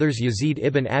his brothers Yazid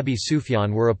ibn Abi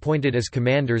Sufyan were appointed as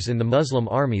commanders in the Muslim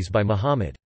armies by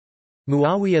Muhammad.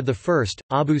 Muawiyah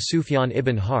I, Abu Sufyan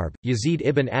ibn Harb, Yazid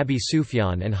ibn Abi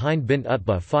Sufyan and Hind bint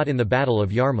Utbah fought in the Battle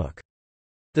of Yarmouk.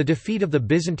 The defeat of the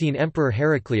Byzantine Emperor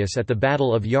Heraclius at the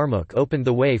Battle of Yarmouk opened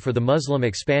the way for the Muslim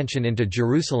expansion into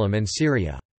Jerusalem and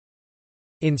Syria.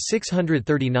 In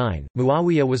 639,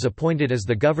 Muawiyah was appointed as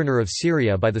the governor of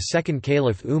Syria by the second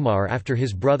caliph Umar after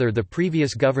his brother the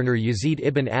previous governor Yazid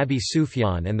ibn Abi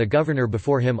Sufyan and the governor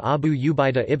before him Abu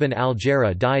Ubaidah ibn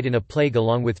al-Jarrah died in a plague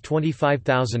along with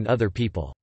 25,000 other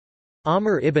people.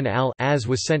 Amr ibn al-As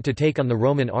was sent to take on the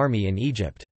Roman army in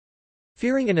Egypt.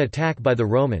 Fearing an attack by the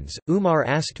Romans, Umar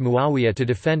asked Muawiyah to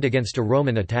defend against a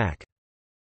Roman attack.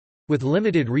 With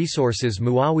limited resources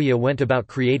Muawiyah went about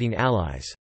creating allies.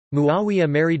 Muawiyah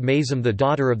married Mayzam, the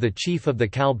daughter of the chief of the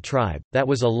Kalb tribe, that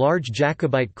was a large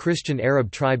Jacobite Christian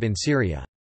Arab tribe in Syria.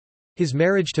 His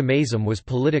marriage to Mayzam was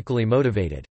politically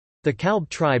motivated. The Kalb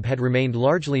tribe had remained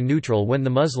largely neutral when the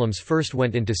Muslims first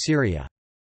went into Syria.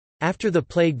 After the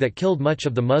plague that killed much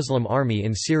of the Muslim army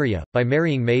in Syria, by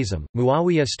marrying Mayzam,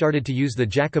 Muawiyah started to use the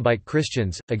Jacobite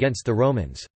Christians, against the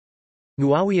Romans.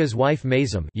 Muawiyah's wife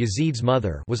Mayzam, Yazid's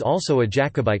mother, was also a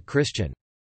Jacobite Christian.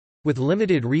 With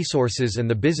limited resources and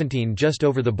the Byzantine just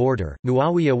over the border,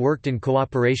 Muawiyah worked in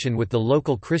cooperation with the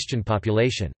local Christian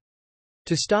population.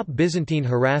 To stop Byzantine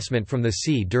harassment from the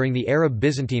sea during the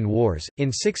Arab-Byzantine Wars,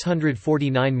 in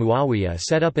 649 Muawiyah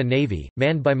set up a navy,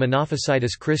 manned by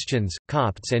Monophysites Christians,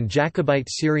 Copts and Jacobite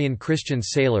Syrian Christian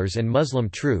sailors and Muslim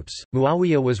troops.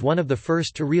 Muawiyah was one of the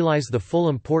first to realize the full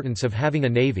importance of having a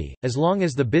navy. As long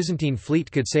as the Byzantine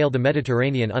fleet could sail the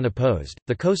Mediterranean unopposed,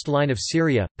 the coastline of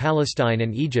Syria, Palestine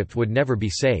and Egypt would never be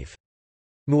safe.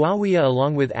 Muawiyah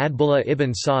along with Adbullah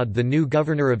ibn Sa'd, the new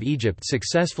governor of Egypt,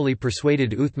 successfully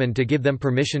persuaded Uthman to give them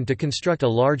permission to construct a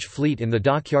large fleet in the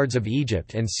dockyards of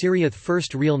Egypt, and Syria's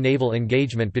first real naval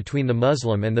engagement between the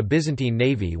Muslim and the Byzantine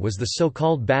navy was the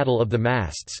so-called Battle of the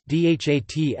Masts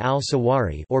Dhat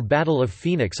al-Sawari, or Battle of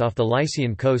Phoenix off the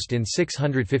Lycian coast in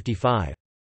 655.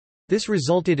 This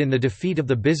resulted in the defeat of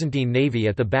the Byzantine navy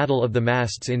at the Battle of the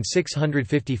Masts in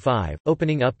 655,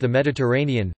 opening up the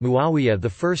Mediterranean. Muawiyah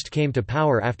I came to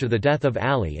power after the death of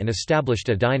Ali and established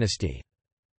a dynasty.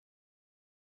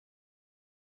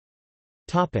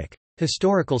 Topic: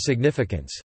 Historical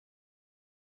significance.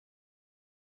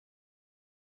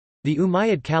 The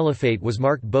Umayyad Caliphate was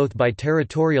marked both by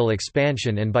territorial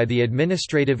expansion and by the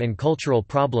administrative and cultural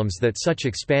problems that such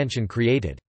expansion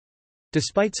created.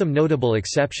 Despite some notable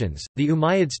exceptions, the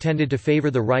Umayyads tended to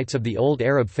favor the rights of the old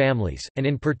Arab families, and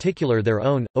in particular their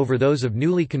own, over those of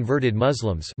newly converted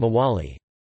Muslims Mawali.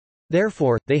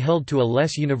 Therefore, they held to a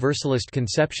less universalist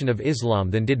conception of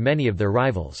Islam than did many of their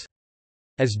rivals.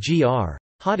 As Gr.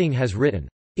 Hotting has written,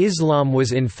 "Islam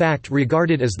was in fact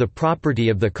regarded as the property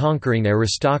of the conquering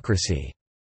aristocracy."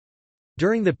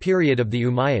 During the period of the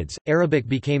Umayyads, Arabic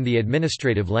became the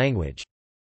administrative language.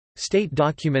 State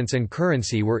documents and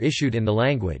currency were issued in the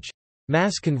language.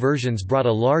 Mass conversions brought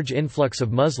a large influx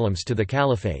of Muslims to the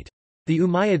caliphate. The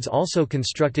Umayyads also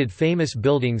constructed famous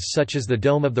buildings such as the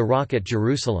Dome of the Rock at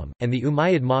Jerusalem, and the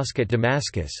Umayyad Mosque at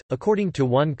Damascus. According to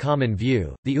one common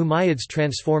view, the Umayyads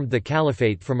transformed the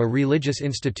caliphate from a religious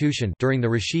institution during the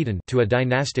Rashidun to a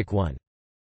dynastic one.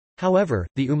 However,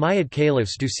 the Umayyad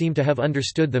caliphs do seem to have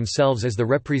understood themselves as the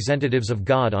representatives of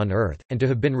God on earth, and to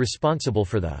have been responsible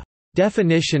for the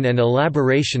definition and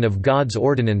elaboration of God's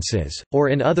ordinances, or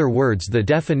in other words the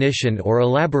definition or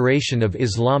elaboration of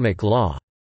Islamic law.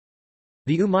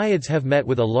 The Umayyads have met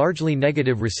with a largely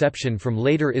negative reception from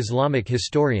later Islamic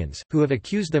historians, who have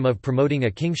accused them of promoting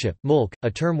a kingship mulk, a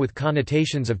term with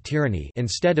connotations of tyranny,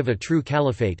 instead of a true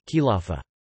caliphate khilafah.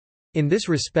 In this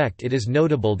respect it is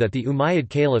notable that the Umayyad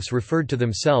caliphs referred to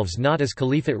themselves not as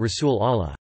Caliphate Rasul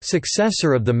Allah,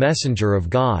 successor of the Messenger of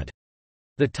God,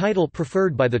 the title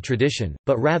preferred by the tradition,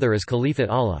 but rather as Caliphate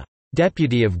Allah,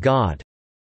 deputy of God.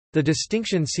 The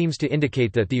distinction seems to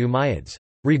indicate that the Umayyads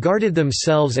regarded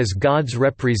themselves as God's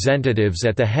representatives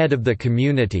at the head of the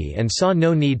community and saw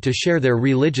no need to share their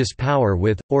religious power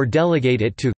with, or delegate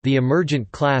it to, the emergent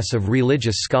class of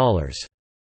religious scholars.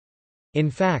 In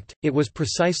fact, it was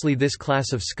precisely this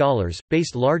class of scholars,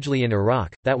 based largely in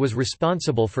Iraq, that was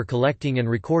responsible for collecting and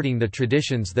recording the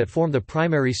traditions that form the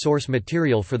primary source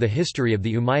material for the history of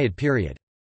the Umayyad period.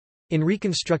 In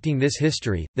reconstructing this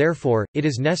history, therefore, it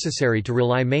is necessary to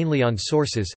rely mainly on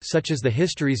sources, such as the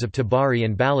histories of Tabari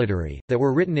and Baladhuri, that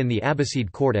were written in the Abbasid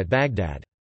court at Baghdad.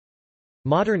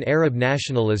 Modern Arab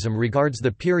nationalism regards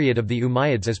the period of the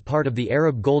Umayyads as part of the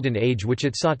Arab Golden Age which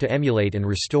it sought to emulate and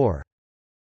restore.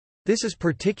 This is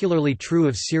particularly true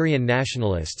of Syrian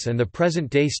nationalists and the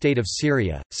present-day state of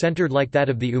Syria, centered like that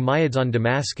of the Umayyads on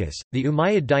Damascus. The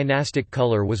Umayyad dynastic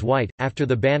color was white. After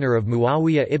the banner of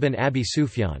Muawiyah ibn Abi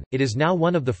Sufyan, it is now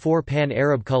one of the 4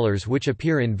 pan-Arab colors which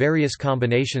appear in various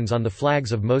combinations on the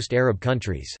flags of most Arab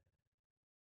countries.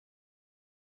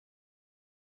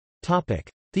 Topic: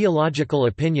 Theological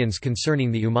opinions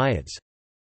concerning the Umayyads.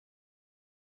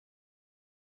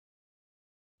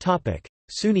 Topic: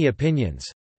 Sunni opinions.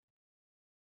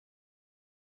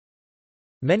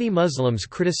 Many Muslims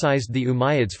criticized the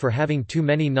Umayyads for having too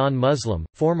many non-Muslim,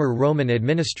 former Roman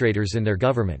administrators in their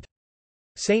government.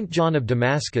 Saint John of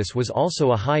Damascus was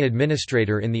also a high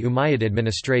administrator in the Umayyad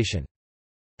administration.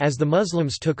 As the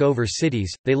Muslims took over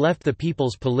cities, they left the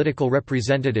people's political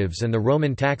representatives and the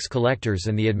Roman tax collectors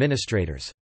and the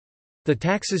administrators. The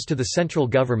taxes to the central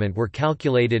government were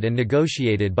calculated and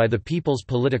negotiated by the people's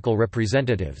political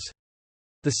representatives.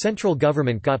 The central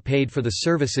government got paid for the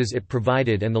services it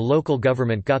provided and the local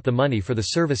government got the money for the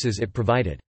services it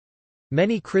provided.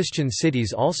 Many Christian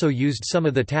cities also used some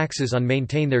of the taxes on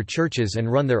maintain their churches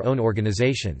and run their own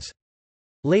organizations.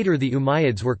 Later the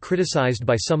Umayyads were criticized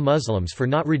by some Muslims for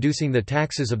not reducing the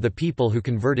taxes of the people who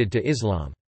converted to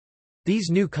Islam.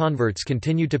 These new converts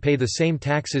continued to pay the same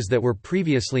taxes that were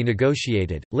previously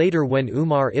negotiated. Later, when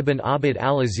Umar ibn Abd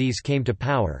al-Aziz came to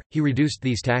power, he reduced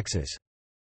these taxes.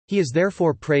 He is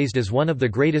therefore praised as one of the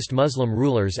greatest Muslim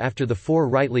rulers after the 4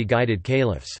 rightly guided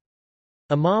caliphs.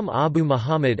 Imam Abu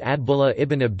Muhammad Adbullah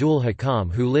ibn Abdul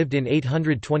Hakam, who lived in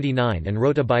 829 and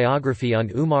wrote a biography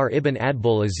on Umar ibn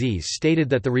Abdul Aziz, stated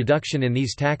that the reduction in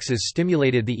these taxes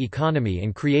stimulated the economy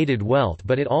and created wealth,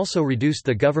 but it also reduced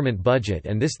the government budget,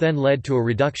 and this then led to a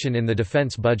reduction in the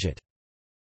defense budget.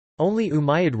 Only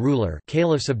Umayyad ruler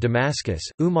caliphs of Damascus,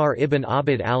 Umar ibn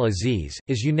Abd al-Aziz,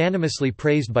 is unanimously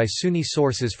praised by Sunni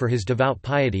sources for his devout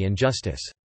piety and justice.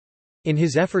 In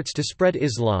his efforts to spread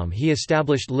Islam, he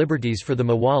established liberties for the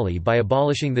Mawali by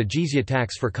abolishing the jizya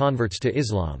tax for converts to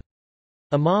Islam.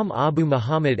 Imam Abu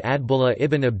Muhammad Adbullah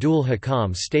ibn Abdul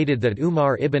Hakam stated that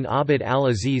Umar ibn Abd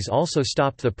al-Aziz also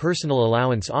stopped the personal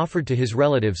allowance offered to his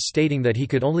relatives, stating that he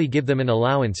could only give them an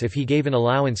allowance if he gave an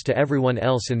allowance to everyone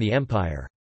else in the empire.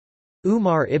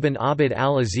 Umar ibn Abd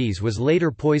al-Aziz was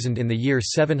later poisoned in the year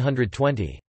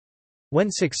 720. When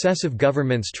successive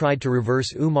governments tried to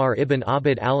reverse Umar ibn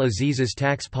Abd al-Aziz's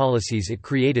tax policies, it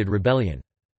created rebellion.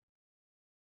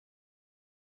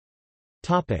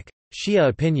 Shia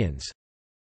opinions.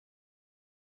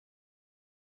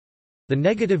 The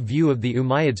negative view of the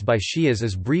Umayyads by Shias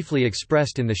is briefly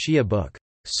expressed in the Shia book,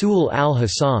 Sul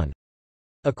al-Hasan.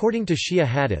 According to Shia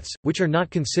hadiths, which are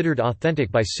not considered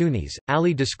authentic by Sunnis,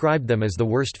 Ali described them as the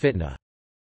worst fitna.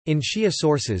 In Shia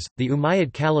sources, the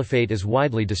Umayyad Caliphate is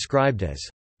widely described as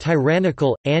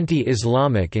tyrannical,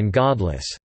 anti-Islamic and godless.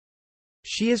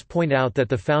 Shias point out that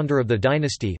the founder of the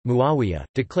dynasty, Muawiyah,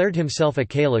 declared himself a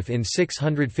caliph in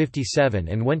 657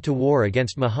 and went to war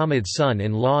against Muhammad's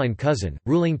son-in-law and cousin,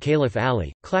 ruling Caliph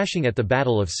Ali, clashing at the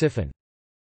Battle of Siffin.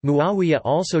 Muawiyah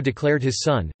also declared his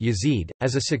son, Yazid,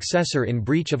 as a successor in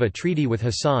breach of a treaty with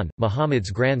Hassan, Muhammad's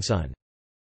grandson.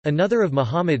 Another of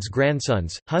Muhammad's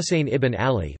grandsons, Husayn ibn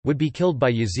Ali, would be killed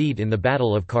by Yazid in the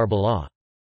Battle of Karbala.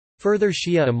 Further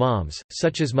Shia imams,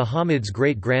 such as Muhammad's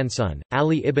great-grandson,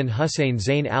 Ali ibn Husayn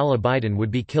Zayn al-Abidin,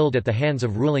 would be killed at the hands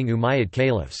of ruling Umayyad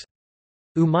caliphs.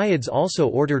 Umayyads also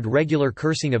ordered regular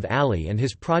cursing of Ali and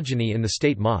his progeny in the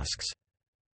state mosques.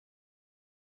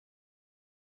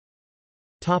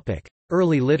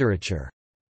 Early literature.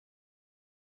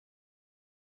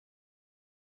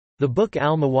 The book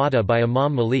Al-Muwatta by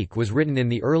Imam Malik was written in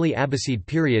the early Abbasid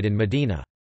period in Medina.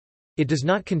 It does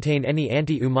not contain any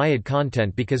anti-Umayyad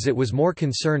content because it was more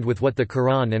concerned with what the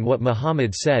Quran and what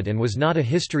Muhammad said and was not a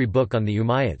history book on the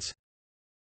Umayyads.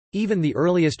 Even the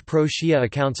earliest pro-Shia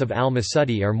accounts of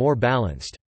al-Masudi are more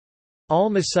balanced.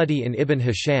 Al-Masudi in Ibn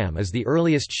Hisham is the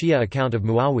earliest Shia account of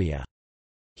Muawiyah.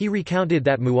 He recounted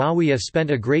that Muawiyah spent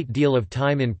a great deal of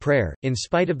time in prayer, in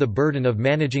spite of the burden of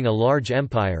managing a large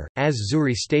empire, as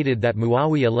Zuhri stated that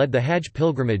Muawiyah led the Hajj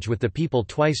pilgrimage with the people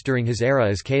twice during his era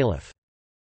as caliph.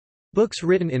 Books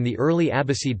written in the early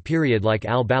Abbasid period like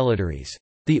al-Baladari's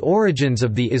The Origins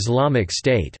of the Islamic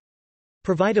State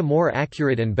provide a more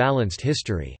accurate and balanced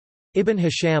history. Ibn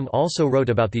Hisham also wrote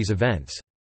about these events.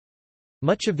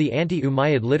 Much of the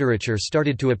anti-Umayyad literature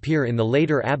started to appear in the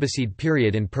later Abbasid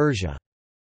period in Persia.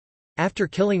 After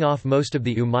killing off most of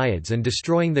the Umayyads and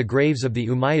destroying the graves of the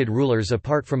Umayyad rulers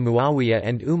apart from Muawiyah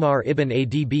and Umar ibn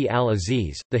Adb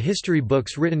al-Aziz, the history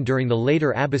books written during the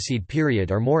later Abbasid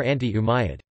period are more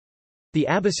anti-Umayyad. The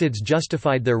Abbasids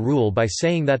justified their rule by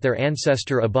saying that their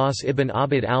ancestor Abbas ibn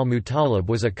Abd al-Muttalib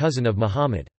was a cousin of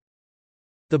Muhammad.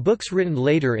 The books written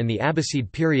later in the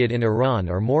Abbasid period in Iran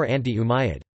are more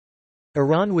anti-Umayyad.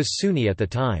 Iran was Sunni at the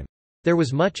time. There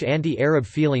was much anti-Arab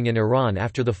feeling in Iran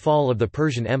after the fall of the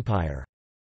Persian Empire.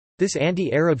 This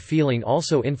anti-Arab feeling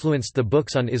also influenced the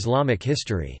books on Islamic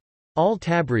history.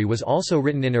 Al-Tabri was also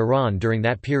written in Iran during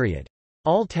that period.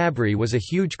 Al-Tabri was a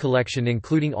huge collection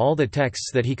including all the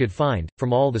texts that he could find,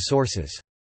 from all the sources.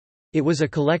 It was a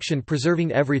collection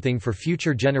preserving everything for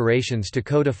future generations to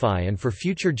codify and for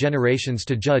future generations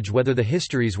to judge whether the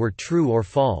histories were true or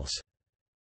false.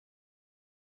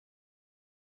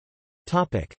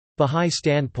 Bahá'í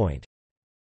standpoint.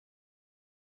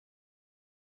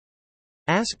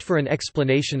 Asked for an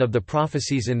explanation of the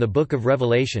prophecies in the Book of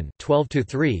Revelation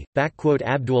 12-3,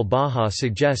 Abdul Baha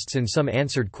suggests in some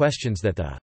answered questions that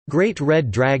the great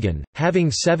red dragon, having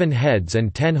 7 heads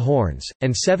and 10 horns,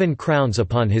 and 7 crowns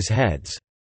upon his heads,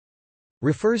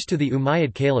 refers to the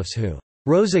Umayyad caliphs who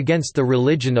rose against the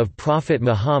religion of Prophet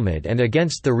Muhammad and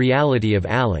against the reality of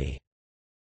Ali.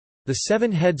 The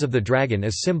 7 heads of the dragon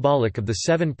is symbolic of the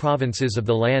 7 provinces of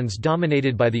the lands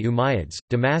dominated by the Umayyads: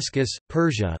 Damascus,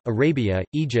 Persia, Arabia,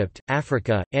 Egypt,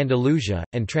 Africa, Andalusia,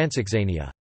 and Transoxania.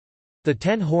 The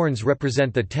 10 horns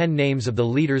represent the 10 names of the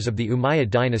leaders of the Umayyad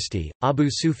dynasty: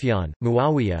 Abu Sufyan,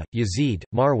 Muawiyah, Yazid,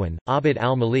 Marwan, Abd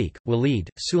al-Malik,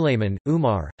 Walid, Sulayman,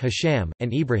 Umar, Hisham,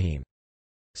 and Ibrahim.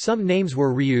 Some names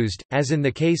were reused, as in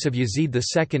the case of Yazid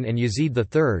II and Yazid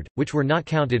III, which were not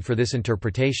counted for this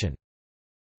interpretation.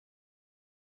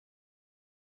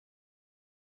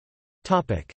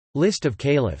 List of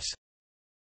caliphs.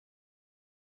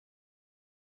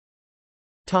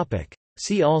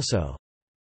 See also: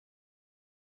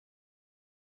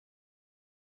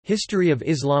 History of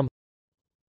Islam,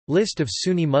 List of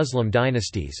Sunni Muslim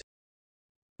dynasties,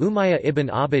 Umayyah ibn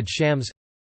Abd Shams,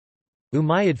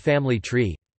 Umayyad family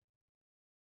tree.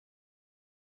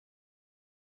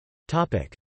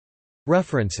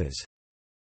 References.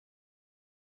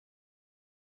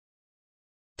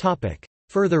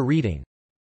 Further reading.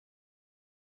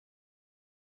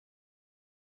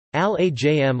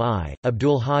 Al-Ajmi,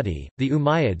 Abdul Hadi, The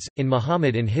Umayyads, in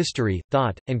Muhammad in History,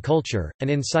 Thought, and Culture, an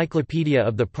Encyclopedia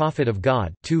of the Prophet of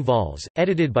God, 2 vols,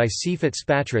 edited by C.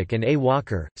 Fitzpatrick and A.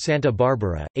 Walker, Santa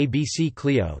Barbara, ABC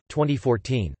Clio,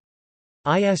 2014.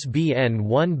 ISBN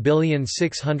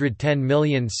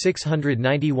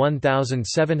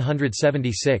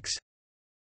 1610691776.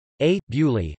 A.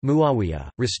 Bewley, Muawiyah,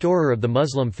 Restorer of the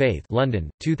Muslim Faith,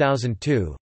 London,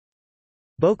 2002.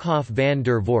 Boekhoff van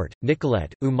der Voort,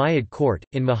 Nicolette, Umayyad Court,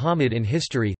 in Muhammad in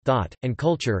History, Thought, and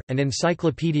Culture, an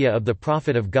Encyclopedia of the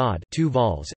Prophet of God, 2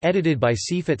 vols, edited by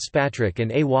C. Fitzpatrick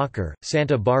and A. Walker,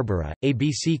 Santa Barbara,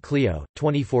 ABC Clio,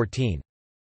 2014.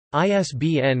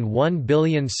 ISBN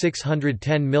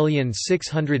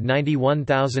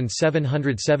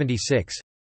 1610691776.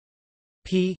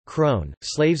 P. Crone,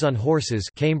 Slaves on Horses,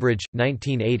 Cambridge,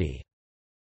 1980.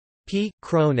 P.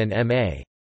 Crone and M. A.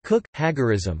 Cook,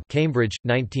 Hagarism, Cambridge,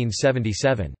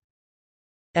 1977.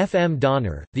 F. M.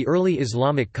 Donner, The Early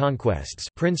Islamic Conquests,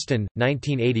 Princeton,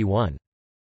 1981.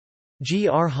 G.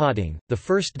 R. Hotting, The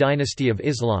First Dynasty of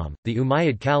Islam, The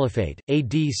Umayyad Caliphate,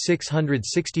 A.D.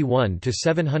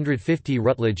 661–750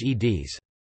 Rutledge eds.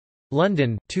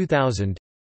 London, 2000.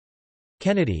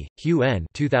 Kennedy, Hugh N.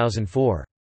 2004.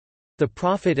 The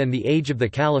Prophet and the Age of the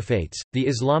Caliphates, The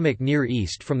Islamic Near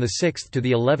East from the 6th to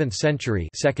the 11th Century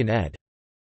 2nd ed.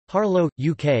 Harlow,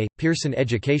 UK, Pearson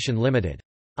Education Limited.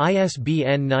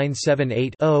 ISBN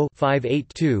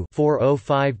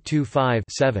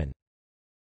 978-0-582-40525-7.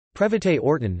 Previte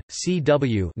Orton,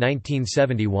 C.W.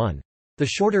 1971. The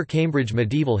Shorter Cambridge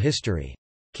Medieval History.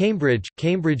 Cambridge,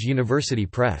 Cambridge University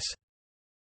Press.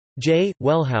 J.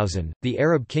 Wellhausen, The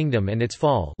Arab Kingdom and Its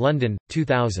Fall London,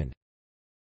 2000.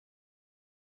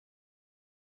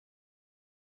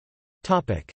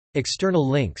 External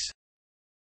links.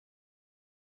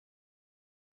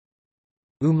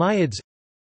 Umayyads,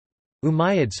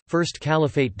 First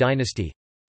Caliphate Dynasty.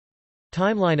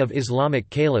 Timeline of Islamic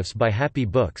Caliphs by Happy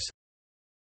Books.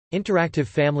 Interactive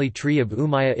family tree of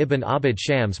Umayyad ibn Abd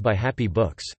Shams by Happy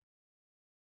Books.